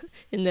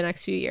in the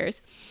next few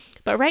years.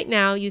 But right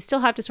now, you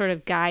still have to sort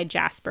of guide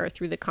Jasper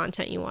through the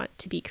content you want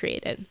to be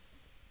created.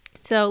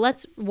 So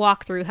let's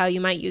walk through how you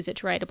might use it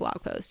to write a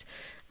blog post.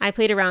 I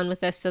played around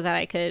with this so that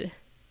I could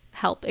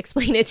help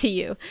explain it to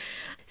you.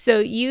 So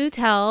you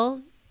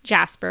tell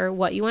Jasper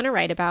what you want to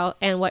write about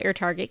and what your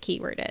target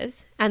keyword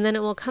is, and then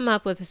it will come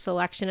up with a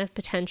selection of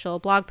potential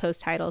blog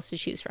post titles to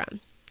choose from.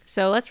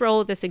 So let's roll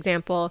with this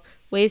example,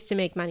 ways to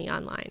make money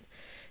online.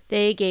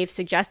 They gave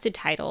suggested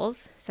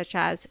titles such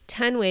as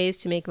 10 ways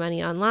to make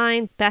money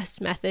online, best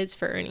methods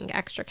for earning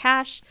extra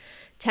cash,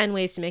 10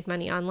 ways to make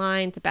money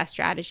online, the best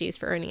strategies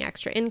for earning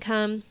extra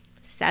income,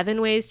 7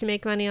 ways to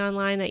make money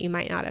online that you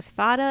might not have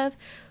thought of,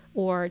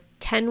 or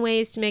 10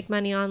 ways to make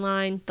money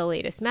online, the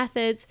latest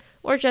methods,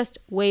 or just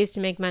ways to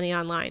make money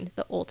online,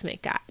 the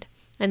ultimate guide.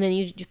 And then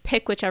you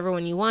pick whichever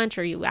one you want,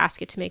 or you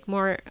ask it to make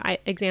more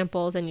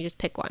examples and you just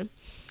pick one.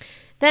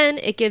 Then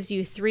it gives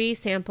you 3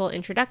 sample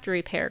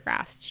introductory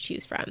paragraphs to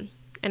choose from.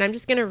 And I'm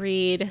just going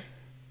to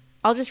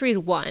I'll just read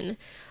one,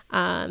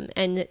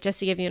 and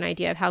just to give you an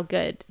idea of how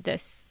good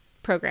this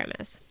program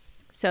is.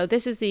 So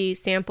this is the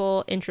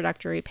sample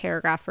introductory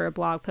paragraph for a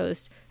blog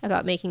post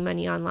about making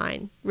money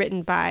online,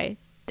 written by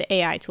the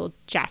AI tool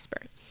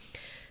Jasper.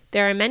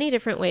 There are many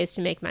different ways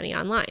to make money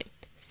online.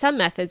 Some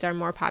methods are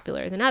more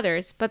popular than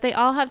others, but they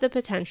all have the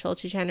potential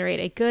to generate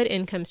a good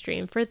income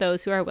stream for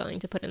those who are willing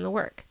to put in the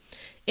work.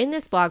 In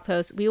this blog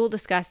post, we will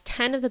discuss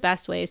 10 of the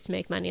best ways to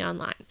make money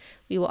online.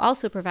 We will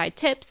also provide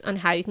tips on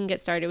how you can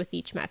get started with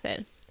each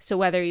method. So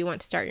whether you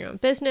want to start your own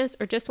business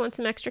or just want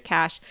some extra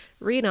cash,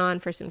 read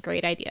on for some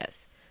great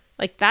ideas.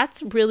 Like,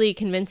 that's really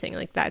convincing.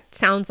 Like, that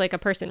sounds like a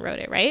person wrote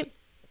it, right?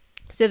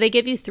 So they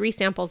give you 3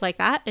 samples like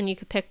that, and you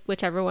could pick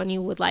whichever one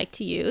you would like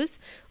to use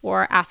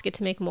or ask it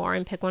to make more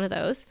and pick one of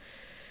those.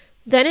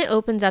 Then it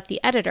opens up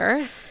the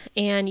editor,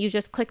 and you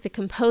just click the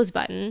compose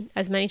button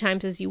as many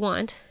times as you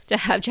want to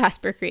have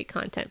Jasper create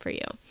content for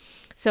you.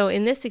 So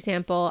in this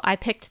example, I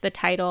picked the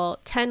title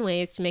 10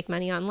 Ways to Make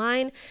Money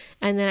Online,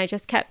 and then I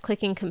just kept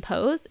clicking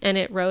compose, and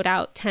it wrote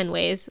out 10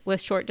 ways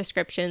with short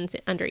descriptions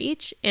under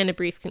each and a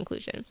brief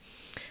conclusion.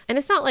 And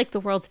it's not like the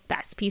world's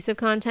best piece of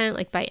content,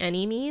 like by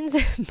any means,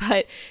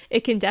 but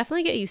it can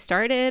definitely get you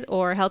started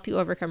or help you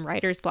overcome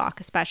writer's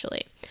block,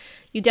 especially.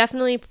 You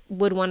definitely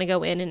would want to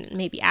go in and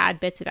maybe add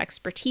bits of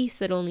expertise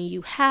that only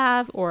you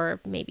have,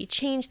 or maybe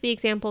change the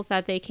examples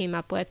that they came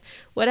up with,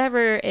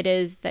 whatever it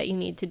is that you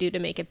need to do to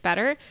make it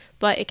better.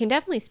 But it can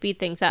definitely speed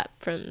things up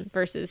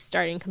versus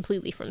starting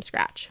completely from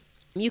scratch.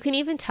 You can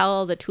even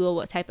tell the tool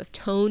what type of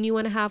tone you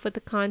want to have with the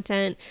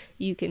content.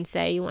 You can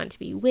say you want it to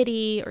be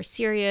witty or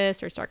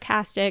serious or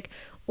sarcastic,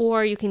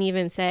 or you can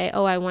even say,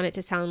 oh, I want it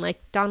to sound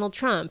like Donald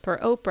Trump or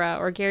Oprah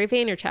or Gary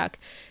Vaynerchuk,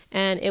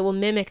 and it will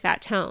mimic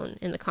that tone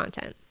in the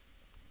content.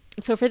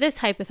 So for this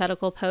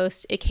hypothetical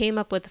post, it came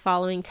up with the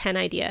following 10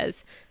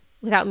 ideas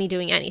without me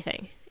doing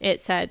anything. It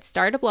said,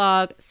 start a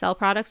blog, sell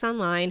products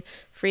online,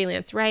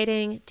 freelance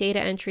writing, data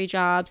entry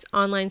jobs,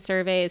 online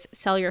surveys,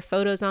 sell your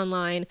photos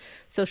online,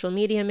 social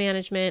media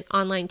management,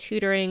 online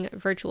tutoring,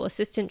 virtual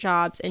assistant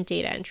jobs, and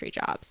data entry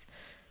jobs.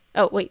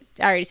 Oh, wait,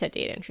 I already said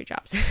data entry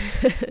jobs.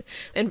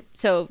 And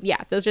so,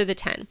 yeah, those are the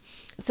 10.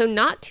 So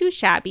not too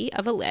shabby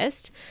of a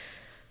list,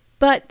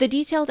 but the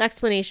detailed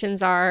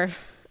explanations are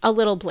a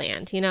little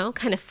bland,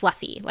 kind of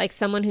fluffy. Like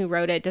someone who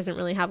wrote it doesn't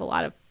really have a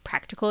lot of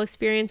practical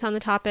experience on the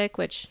topic,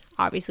 which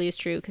obviously is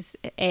true because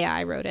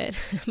AI wrote it.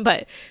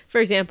 But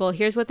for example,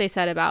 here's what they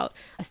said about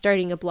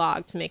starting a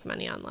blog to make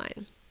money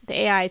online.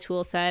 The AI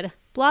tool said,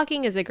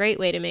 blogging is a great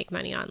way to make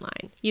money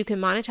online. You can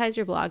monetize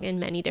your blog in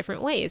many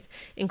different ways,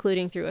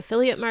 including through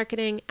affiliate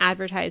marketing,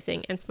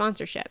 advertising, and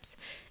sponsorships.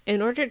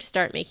 In order to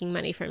start making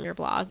money from your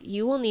blog,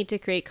 you will need to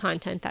create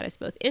content that is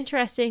both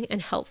interesting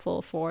and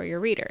helpful for your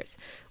readers.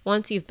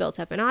 Once you've built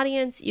up an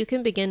audience, you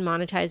can begin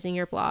monetizing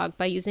your blog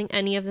by using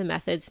any of the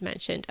methods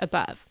mentioned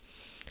above.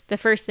 The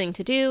first thing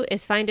to do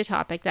is find a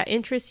topic that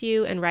interests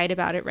you and write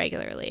about it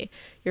regularly.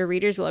 Your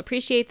readers will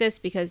appreciate this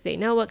because they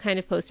know what kind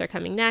of posts are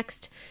coming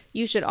next.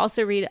 You should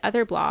also read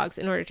other blogs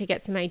in order to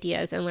get some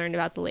ideas and learn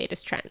about the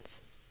latest trends.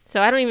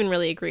 So I don't even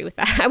really agree with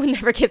that. I would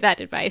never give that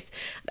advice.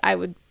 I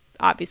would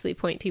obviously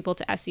point people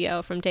to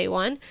SEO from day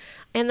one.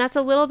 And that's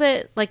a little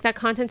bit, like that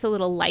content's a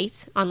little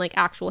light on like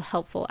actual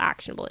helpful,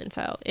 actionable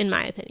info, in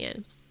my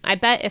opinion. I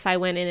bet if I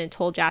went in and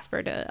told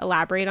Jasper to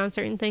elaborate on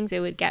certain things, it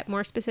would get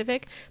more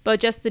specific,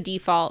 but just the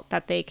default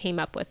that they came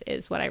up with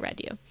is what I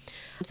read you.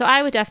 So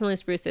I would definitely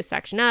spruce this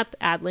section up,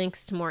 add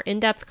links to more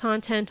in-depth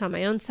content on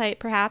my own site,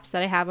 perhaps,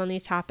 that I have on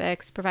these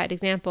topics, provide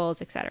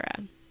examples, etc.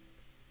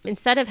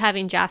 Instead of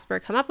having Jasper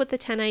come up with the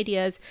 10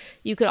 ideas,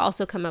 you could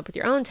also come up with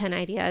your own 10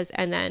 ideas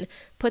and then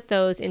put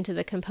those into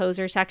the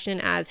composer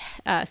section as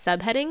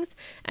subheadings,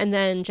 and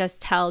then just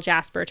tell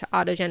Jasper to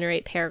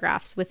auto-generate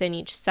paragraphs within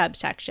each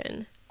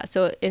subsection.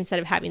 So instead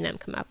of having them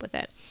come up with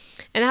it.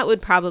 And that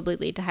would probably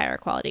lead to higher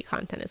quality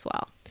content as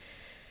well.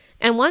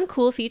 And one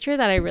cool feature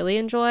that I really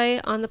enjoy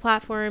on the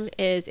platform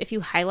is if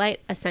you highlight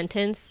a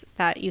sentence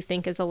that you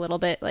think is a little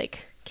bit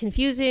like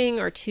confusing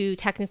or too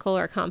technical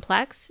or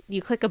complex,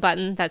 you click a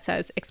button that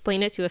says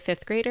explain it to a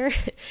fifth grader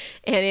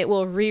and it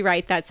will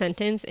rewrite that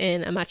sentence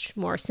in a much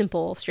more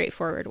simple,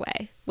 straightforward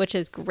way, which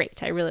is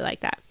great. I really like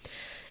that.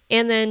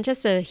 And then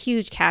just a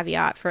huge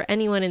caveat for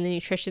anyone in the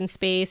nutrition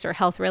space or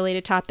health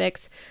related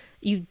topics,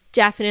 you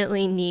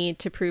definitely need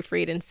to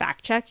proofread and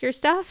fact check your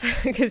stuff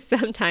because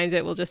sometimes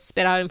it will just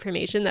spit out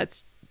information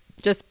that's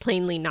just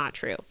plainly not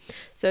true.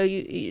 So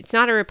it's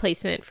not a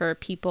replacement for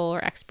people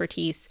or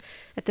expertise.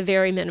 At the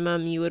very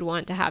minimum, you would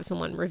want to have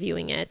someone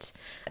reviewing it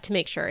to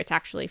make sure it's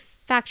actually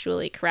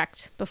factually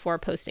correct before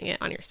posting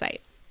it on your site.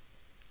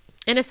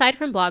 And aside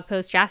from blog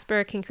posts,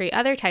 Jasper can create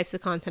other types of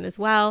content as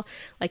well,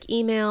 like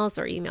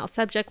emails or email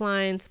subject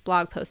lines,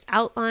 blog post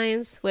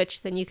outlines,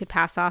 which then you could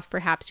pass off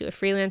perhaps to a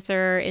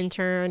freelancer,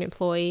 intern,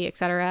 employee,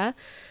 etc.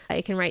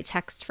 It can write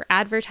text for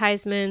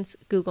advertisements,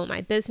 Google My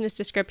Business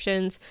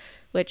descriptions,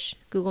 which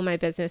Google My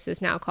Business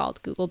is now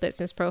called Google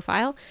Business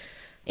Profile,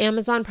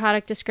 Amazon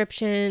product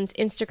descriptions,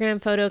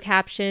 Instagram photo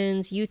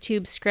captions,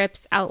 YouTube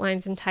scripts,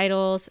 outlines and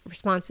titles,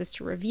 responses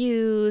to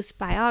reviews,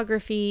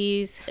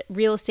 biographies,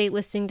 real estate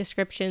listing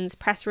descriptions,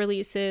 press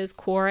releases,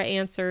 Quora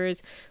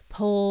answers,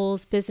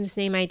 polls, business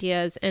name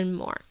ideas, and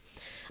more.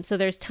 So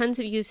there's tons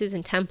of uses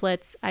and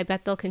templates. I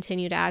bet they'll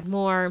continue to add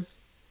more.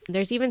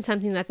 There's even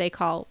something that they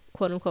call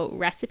quote unquote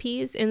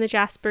recipes in the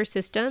Jasper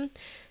system.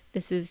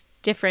 This is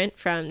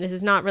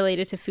not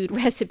related to food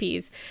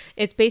recipes.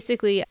 It's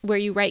basically where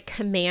you write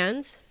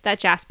commands that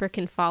Jasper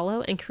can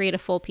follow and create a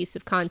full piece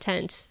of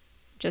content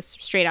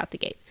just straight out the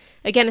gate.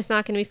 Again, it's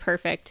not going to be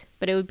perfect,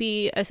 but it would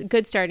be a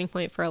good starting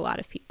point for a lot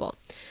of people.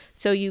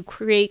 So you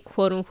create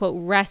quote unquote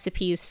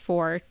recipes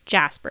for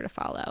Jasper to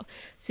follow.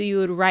 So you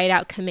would write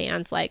out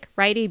commands like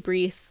write a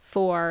brief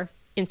for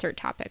insert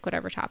topic,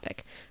 whatever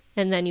topic.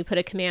 And then you put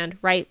a command,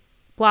 write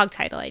blog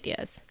title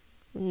ideas.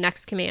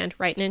 Next command,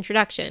 write an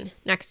introduction.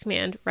 Next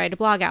command, write a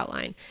blog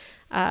outline.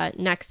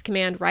 Next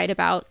command, write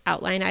about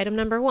outline item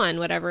number 1,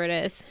 whatever it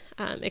is,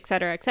 et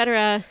cetera, et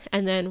cetera.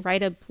 And then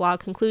write a blog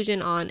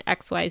conclusion on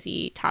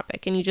XYZ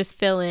topic. And you just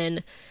fill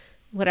in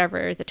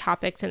whatever the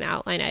topics and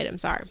outline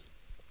items are.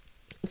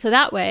 So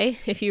that way,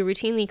 if you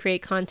routinely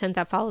create content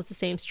that follows the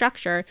same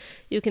structure,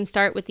 you can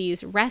start with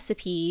these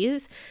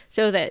recipes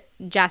so that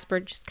Jasper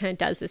just kind of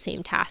does the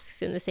same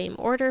tasks in the same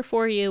order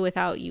for you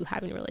without you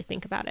having to really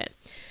think about it.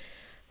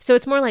 So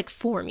it's more like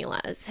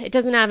formulas. It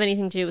doesn't have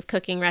anything to do with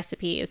cooking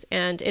recipes.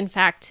 And in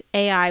fact,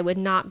 AI would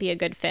not be a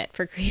good fit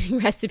for creating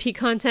recipe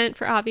content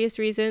for obvious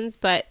reasons,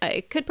 but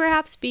it could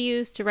perhaps be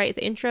used to write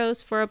the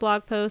intros for a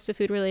blog post, a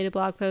food-related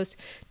blog post,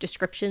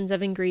 descriptions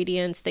of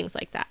ingredients, things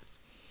like that.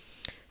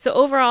 So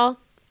overall,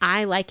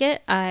 I like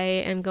it. I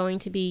am going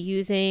to be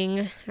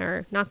using,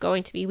 or not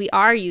going to be, we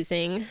are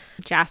using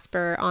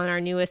Jasper on our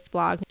newest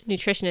blog,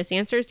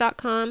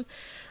 nutritionistanswers.com.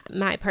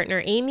 My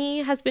partner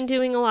Amy has been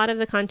doing a lot of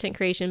the content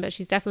creation, but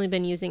she's definitely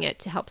been using it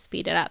to help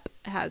speed it up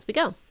as we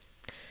go.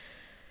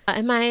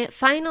 And my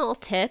final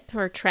tip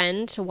or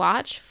trend to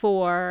watch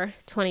for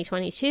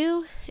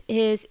 2022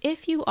 is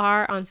if you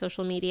are on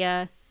social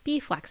media, be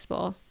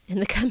flexible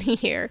in the coming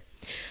year.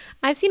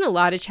 I've seen a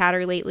lot of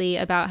chatter lately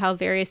about how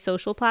various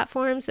social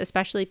platforms,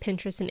 especially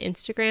Pinterest and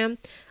Instagram,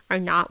 are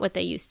not what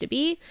they used to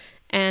be.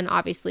 And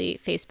obviously,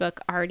 Facebook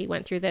already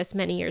went through this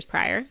many years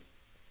prior.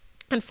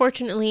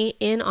 Unfortunately,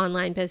 in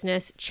online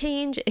business,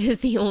 change is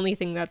the only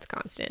thing that's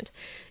constant.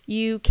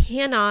 You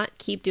cannot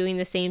keep doing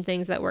the same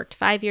things that worked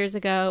 5 years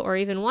ago or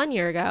even 1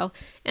 year ago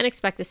and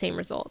expect the same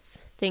results.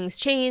 Things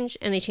change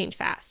and they change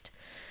fast.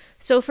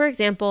 So for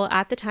example,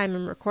 at the time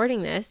I'm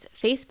recording this,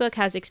 Facebook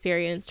has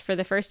experienced for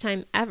the first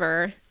time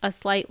ever a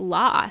slight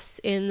loss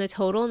in the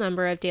total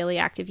number of daily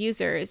active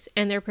users,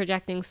 and they're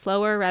projecting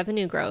slower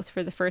revenue growth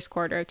for the first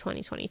quarter of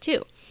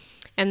 2022.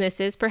 And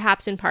this is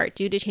perhaps in part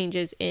due to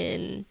changes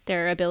in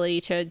their ability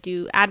to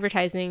do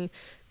advertising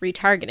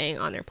retargeting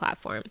on their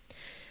platform.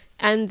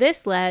 And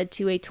this led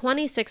to a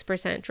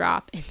 26%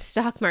 drop in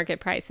stock market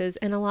prices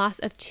and a loss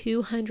of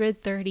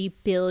 $230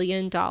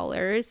 billion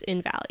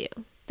in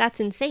value. That's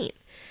insane.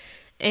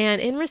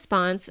 And in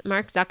response,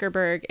 Mark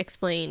Zuckerberg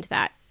explained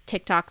that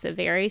TikTok's a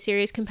very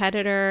serious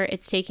competitor.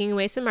 It's taking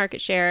away some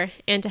market share.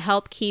 And to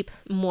help keep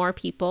more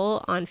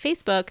people on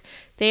Facebook,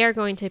 they are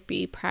going to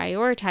be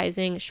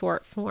prioritizing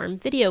short form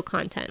video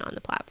content on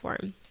the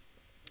platform.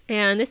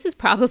 And this is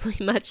probably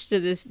much to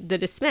the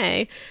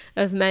dismay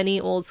of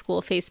many old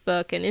school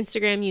Facebook and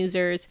Instagram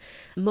users.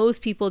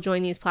 Most people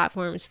join these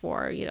platforms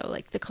for,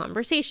 like the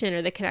conversation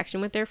or the connection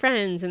with their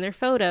friends and their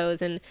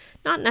photos, and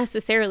not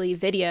necessarily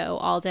video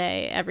all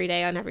day, every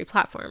day on every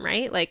platform,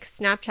 right? Like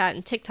Snapchat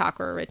and TikTok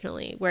were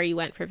originally where you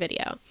went for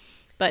video.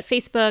 But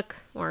Facebook,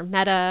 or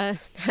Meta,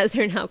 as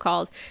they're now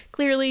called,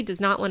 clearly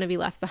does not want to be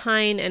left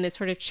behind and is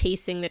sort of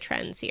chasing the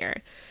trends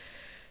here.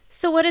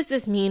 So what does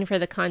this mean for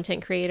the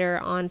content creator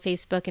on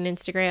Facebook and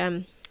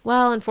Instagram?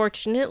 Well,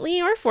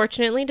 unfortunately or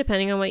fortunately,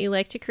 depending on what you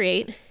like to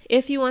create,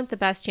 if you want the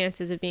best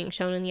chances of being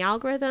shown in the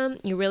algorithm,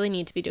 you really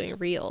need to be doing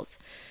Reels.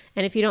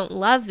 And if you don't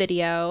love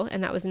video,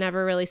 and that was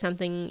never really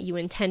something you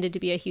intended to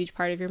be a huge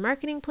part of your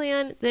marketing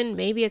plan, then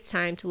maybe it's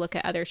time to look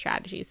at other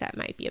strategies that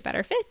might be a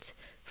better fit.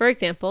 For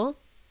example,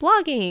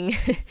 blogging.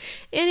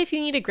 And if you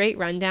need a great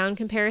rundown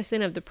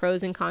comparison of the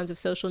pros and cons of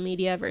social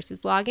media versus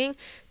blogging,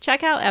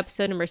 check out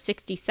episode number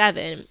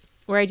 67,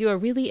 where I do a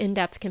really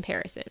in-depth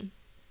comparison.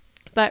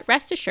 But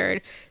rest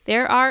assured,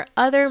 there are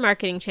other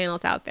marketing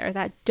channels out there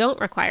that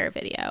don't require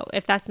video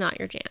if that's not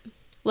your jam.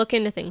 Look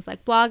into things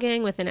like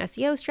blogging with an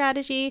SEO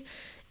strategy,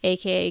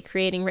 aka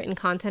creating written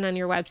content on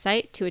your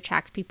website to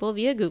attract people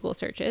via Google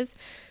searches,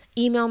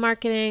 email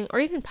marketing, or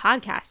even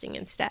podcasting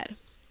instead.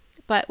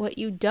 But what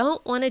you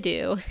don't want to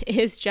do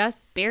is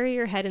just bury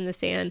your head in the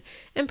sand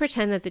and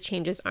pretend that the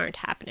changes aren't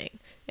happening.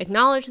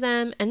 Acknowledge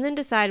them and then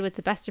decide what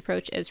the best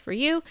approach is for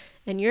you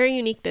and your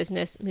unique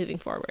business moving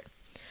forward.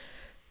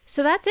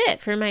 So that's it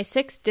for my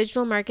 6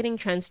 digital marketing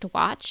trends to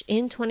watch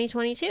in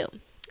 2022.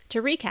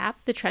 To recap,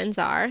 the trends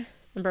are: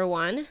 number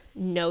 1,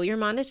 know your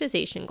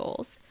monetization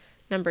goals.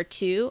 Number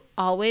 2,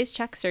 always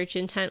check search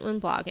intent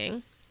when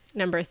blogging.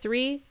 Number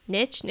 3,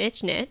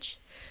 niche.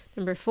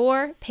 Number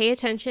 4, pay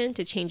attention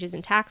to changes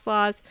in tax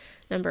laws.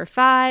 Number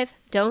 5,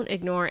 don't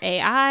ignore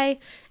AI.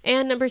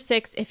 And number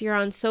 6, if you're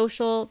on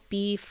social,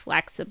 be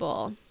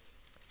flexible.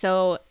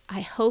 So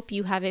I hope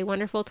you have a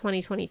wonderful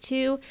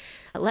 2022.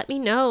 Let me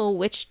know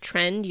which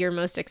trend you're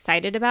most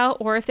excited about,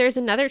 or if there's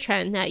another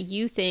trend that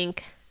you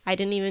think I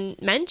didn't even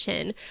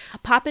mention.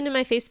 Pop into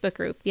my Facebook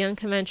group, the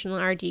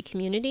Unconventional RD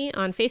Community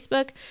on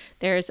Facebook.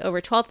 There's over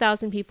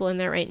 12,000 people in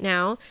there right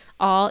now,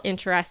 all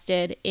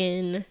interested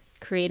in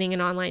creating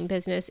an online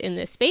business in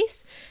this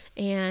space.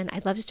 And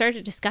I'd love to start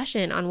a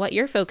discussion on what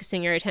you're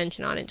focusing your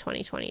attention on in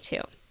 2022.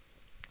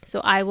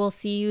 So I will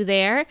see you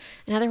there.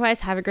 And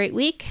otherwise, have a great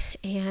week.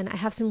 And I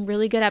have some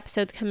really good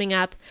episodes coming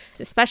up,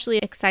 especially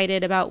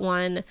excited about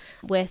one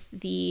with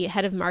the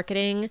head of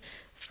marketing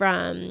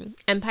from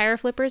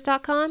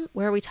empireflippers.com,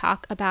 where we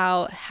talk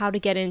about how to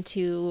get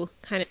into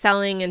kind of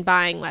selling and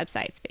buying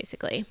websites,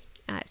 basically.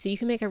 So you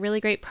can make a really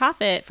great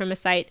profit from a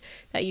site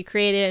that you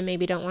created and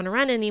maybe don't want to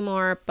run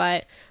anymore,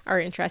 but are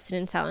interested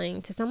in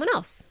selling to someone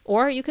else.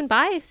 Or you can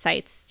buy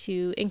sites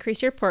to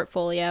increase your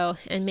portfolio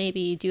and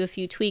maybe do a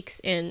few tweaks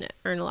and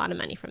earn a lot of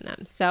money from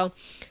them. So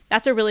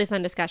that's a really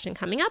fun discussion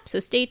coming up. So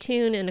stay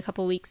tuned in a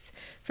couple weeks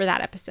for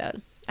that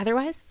episode.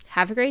 Otherwise,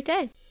 have a great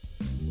day.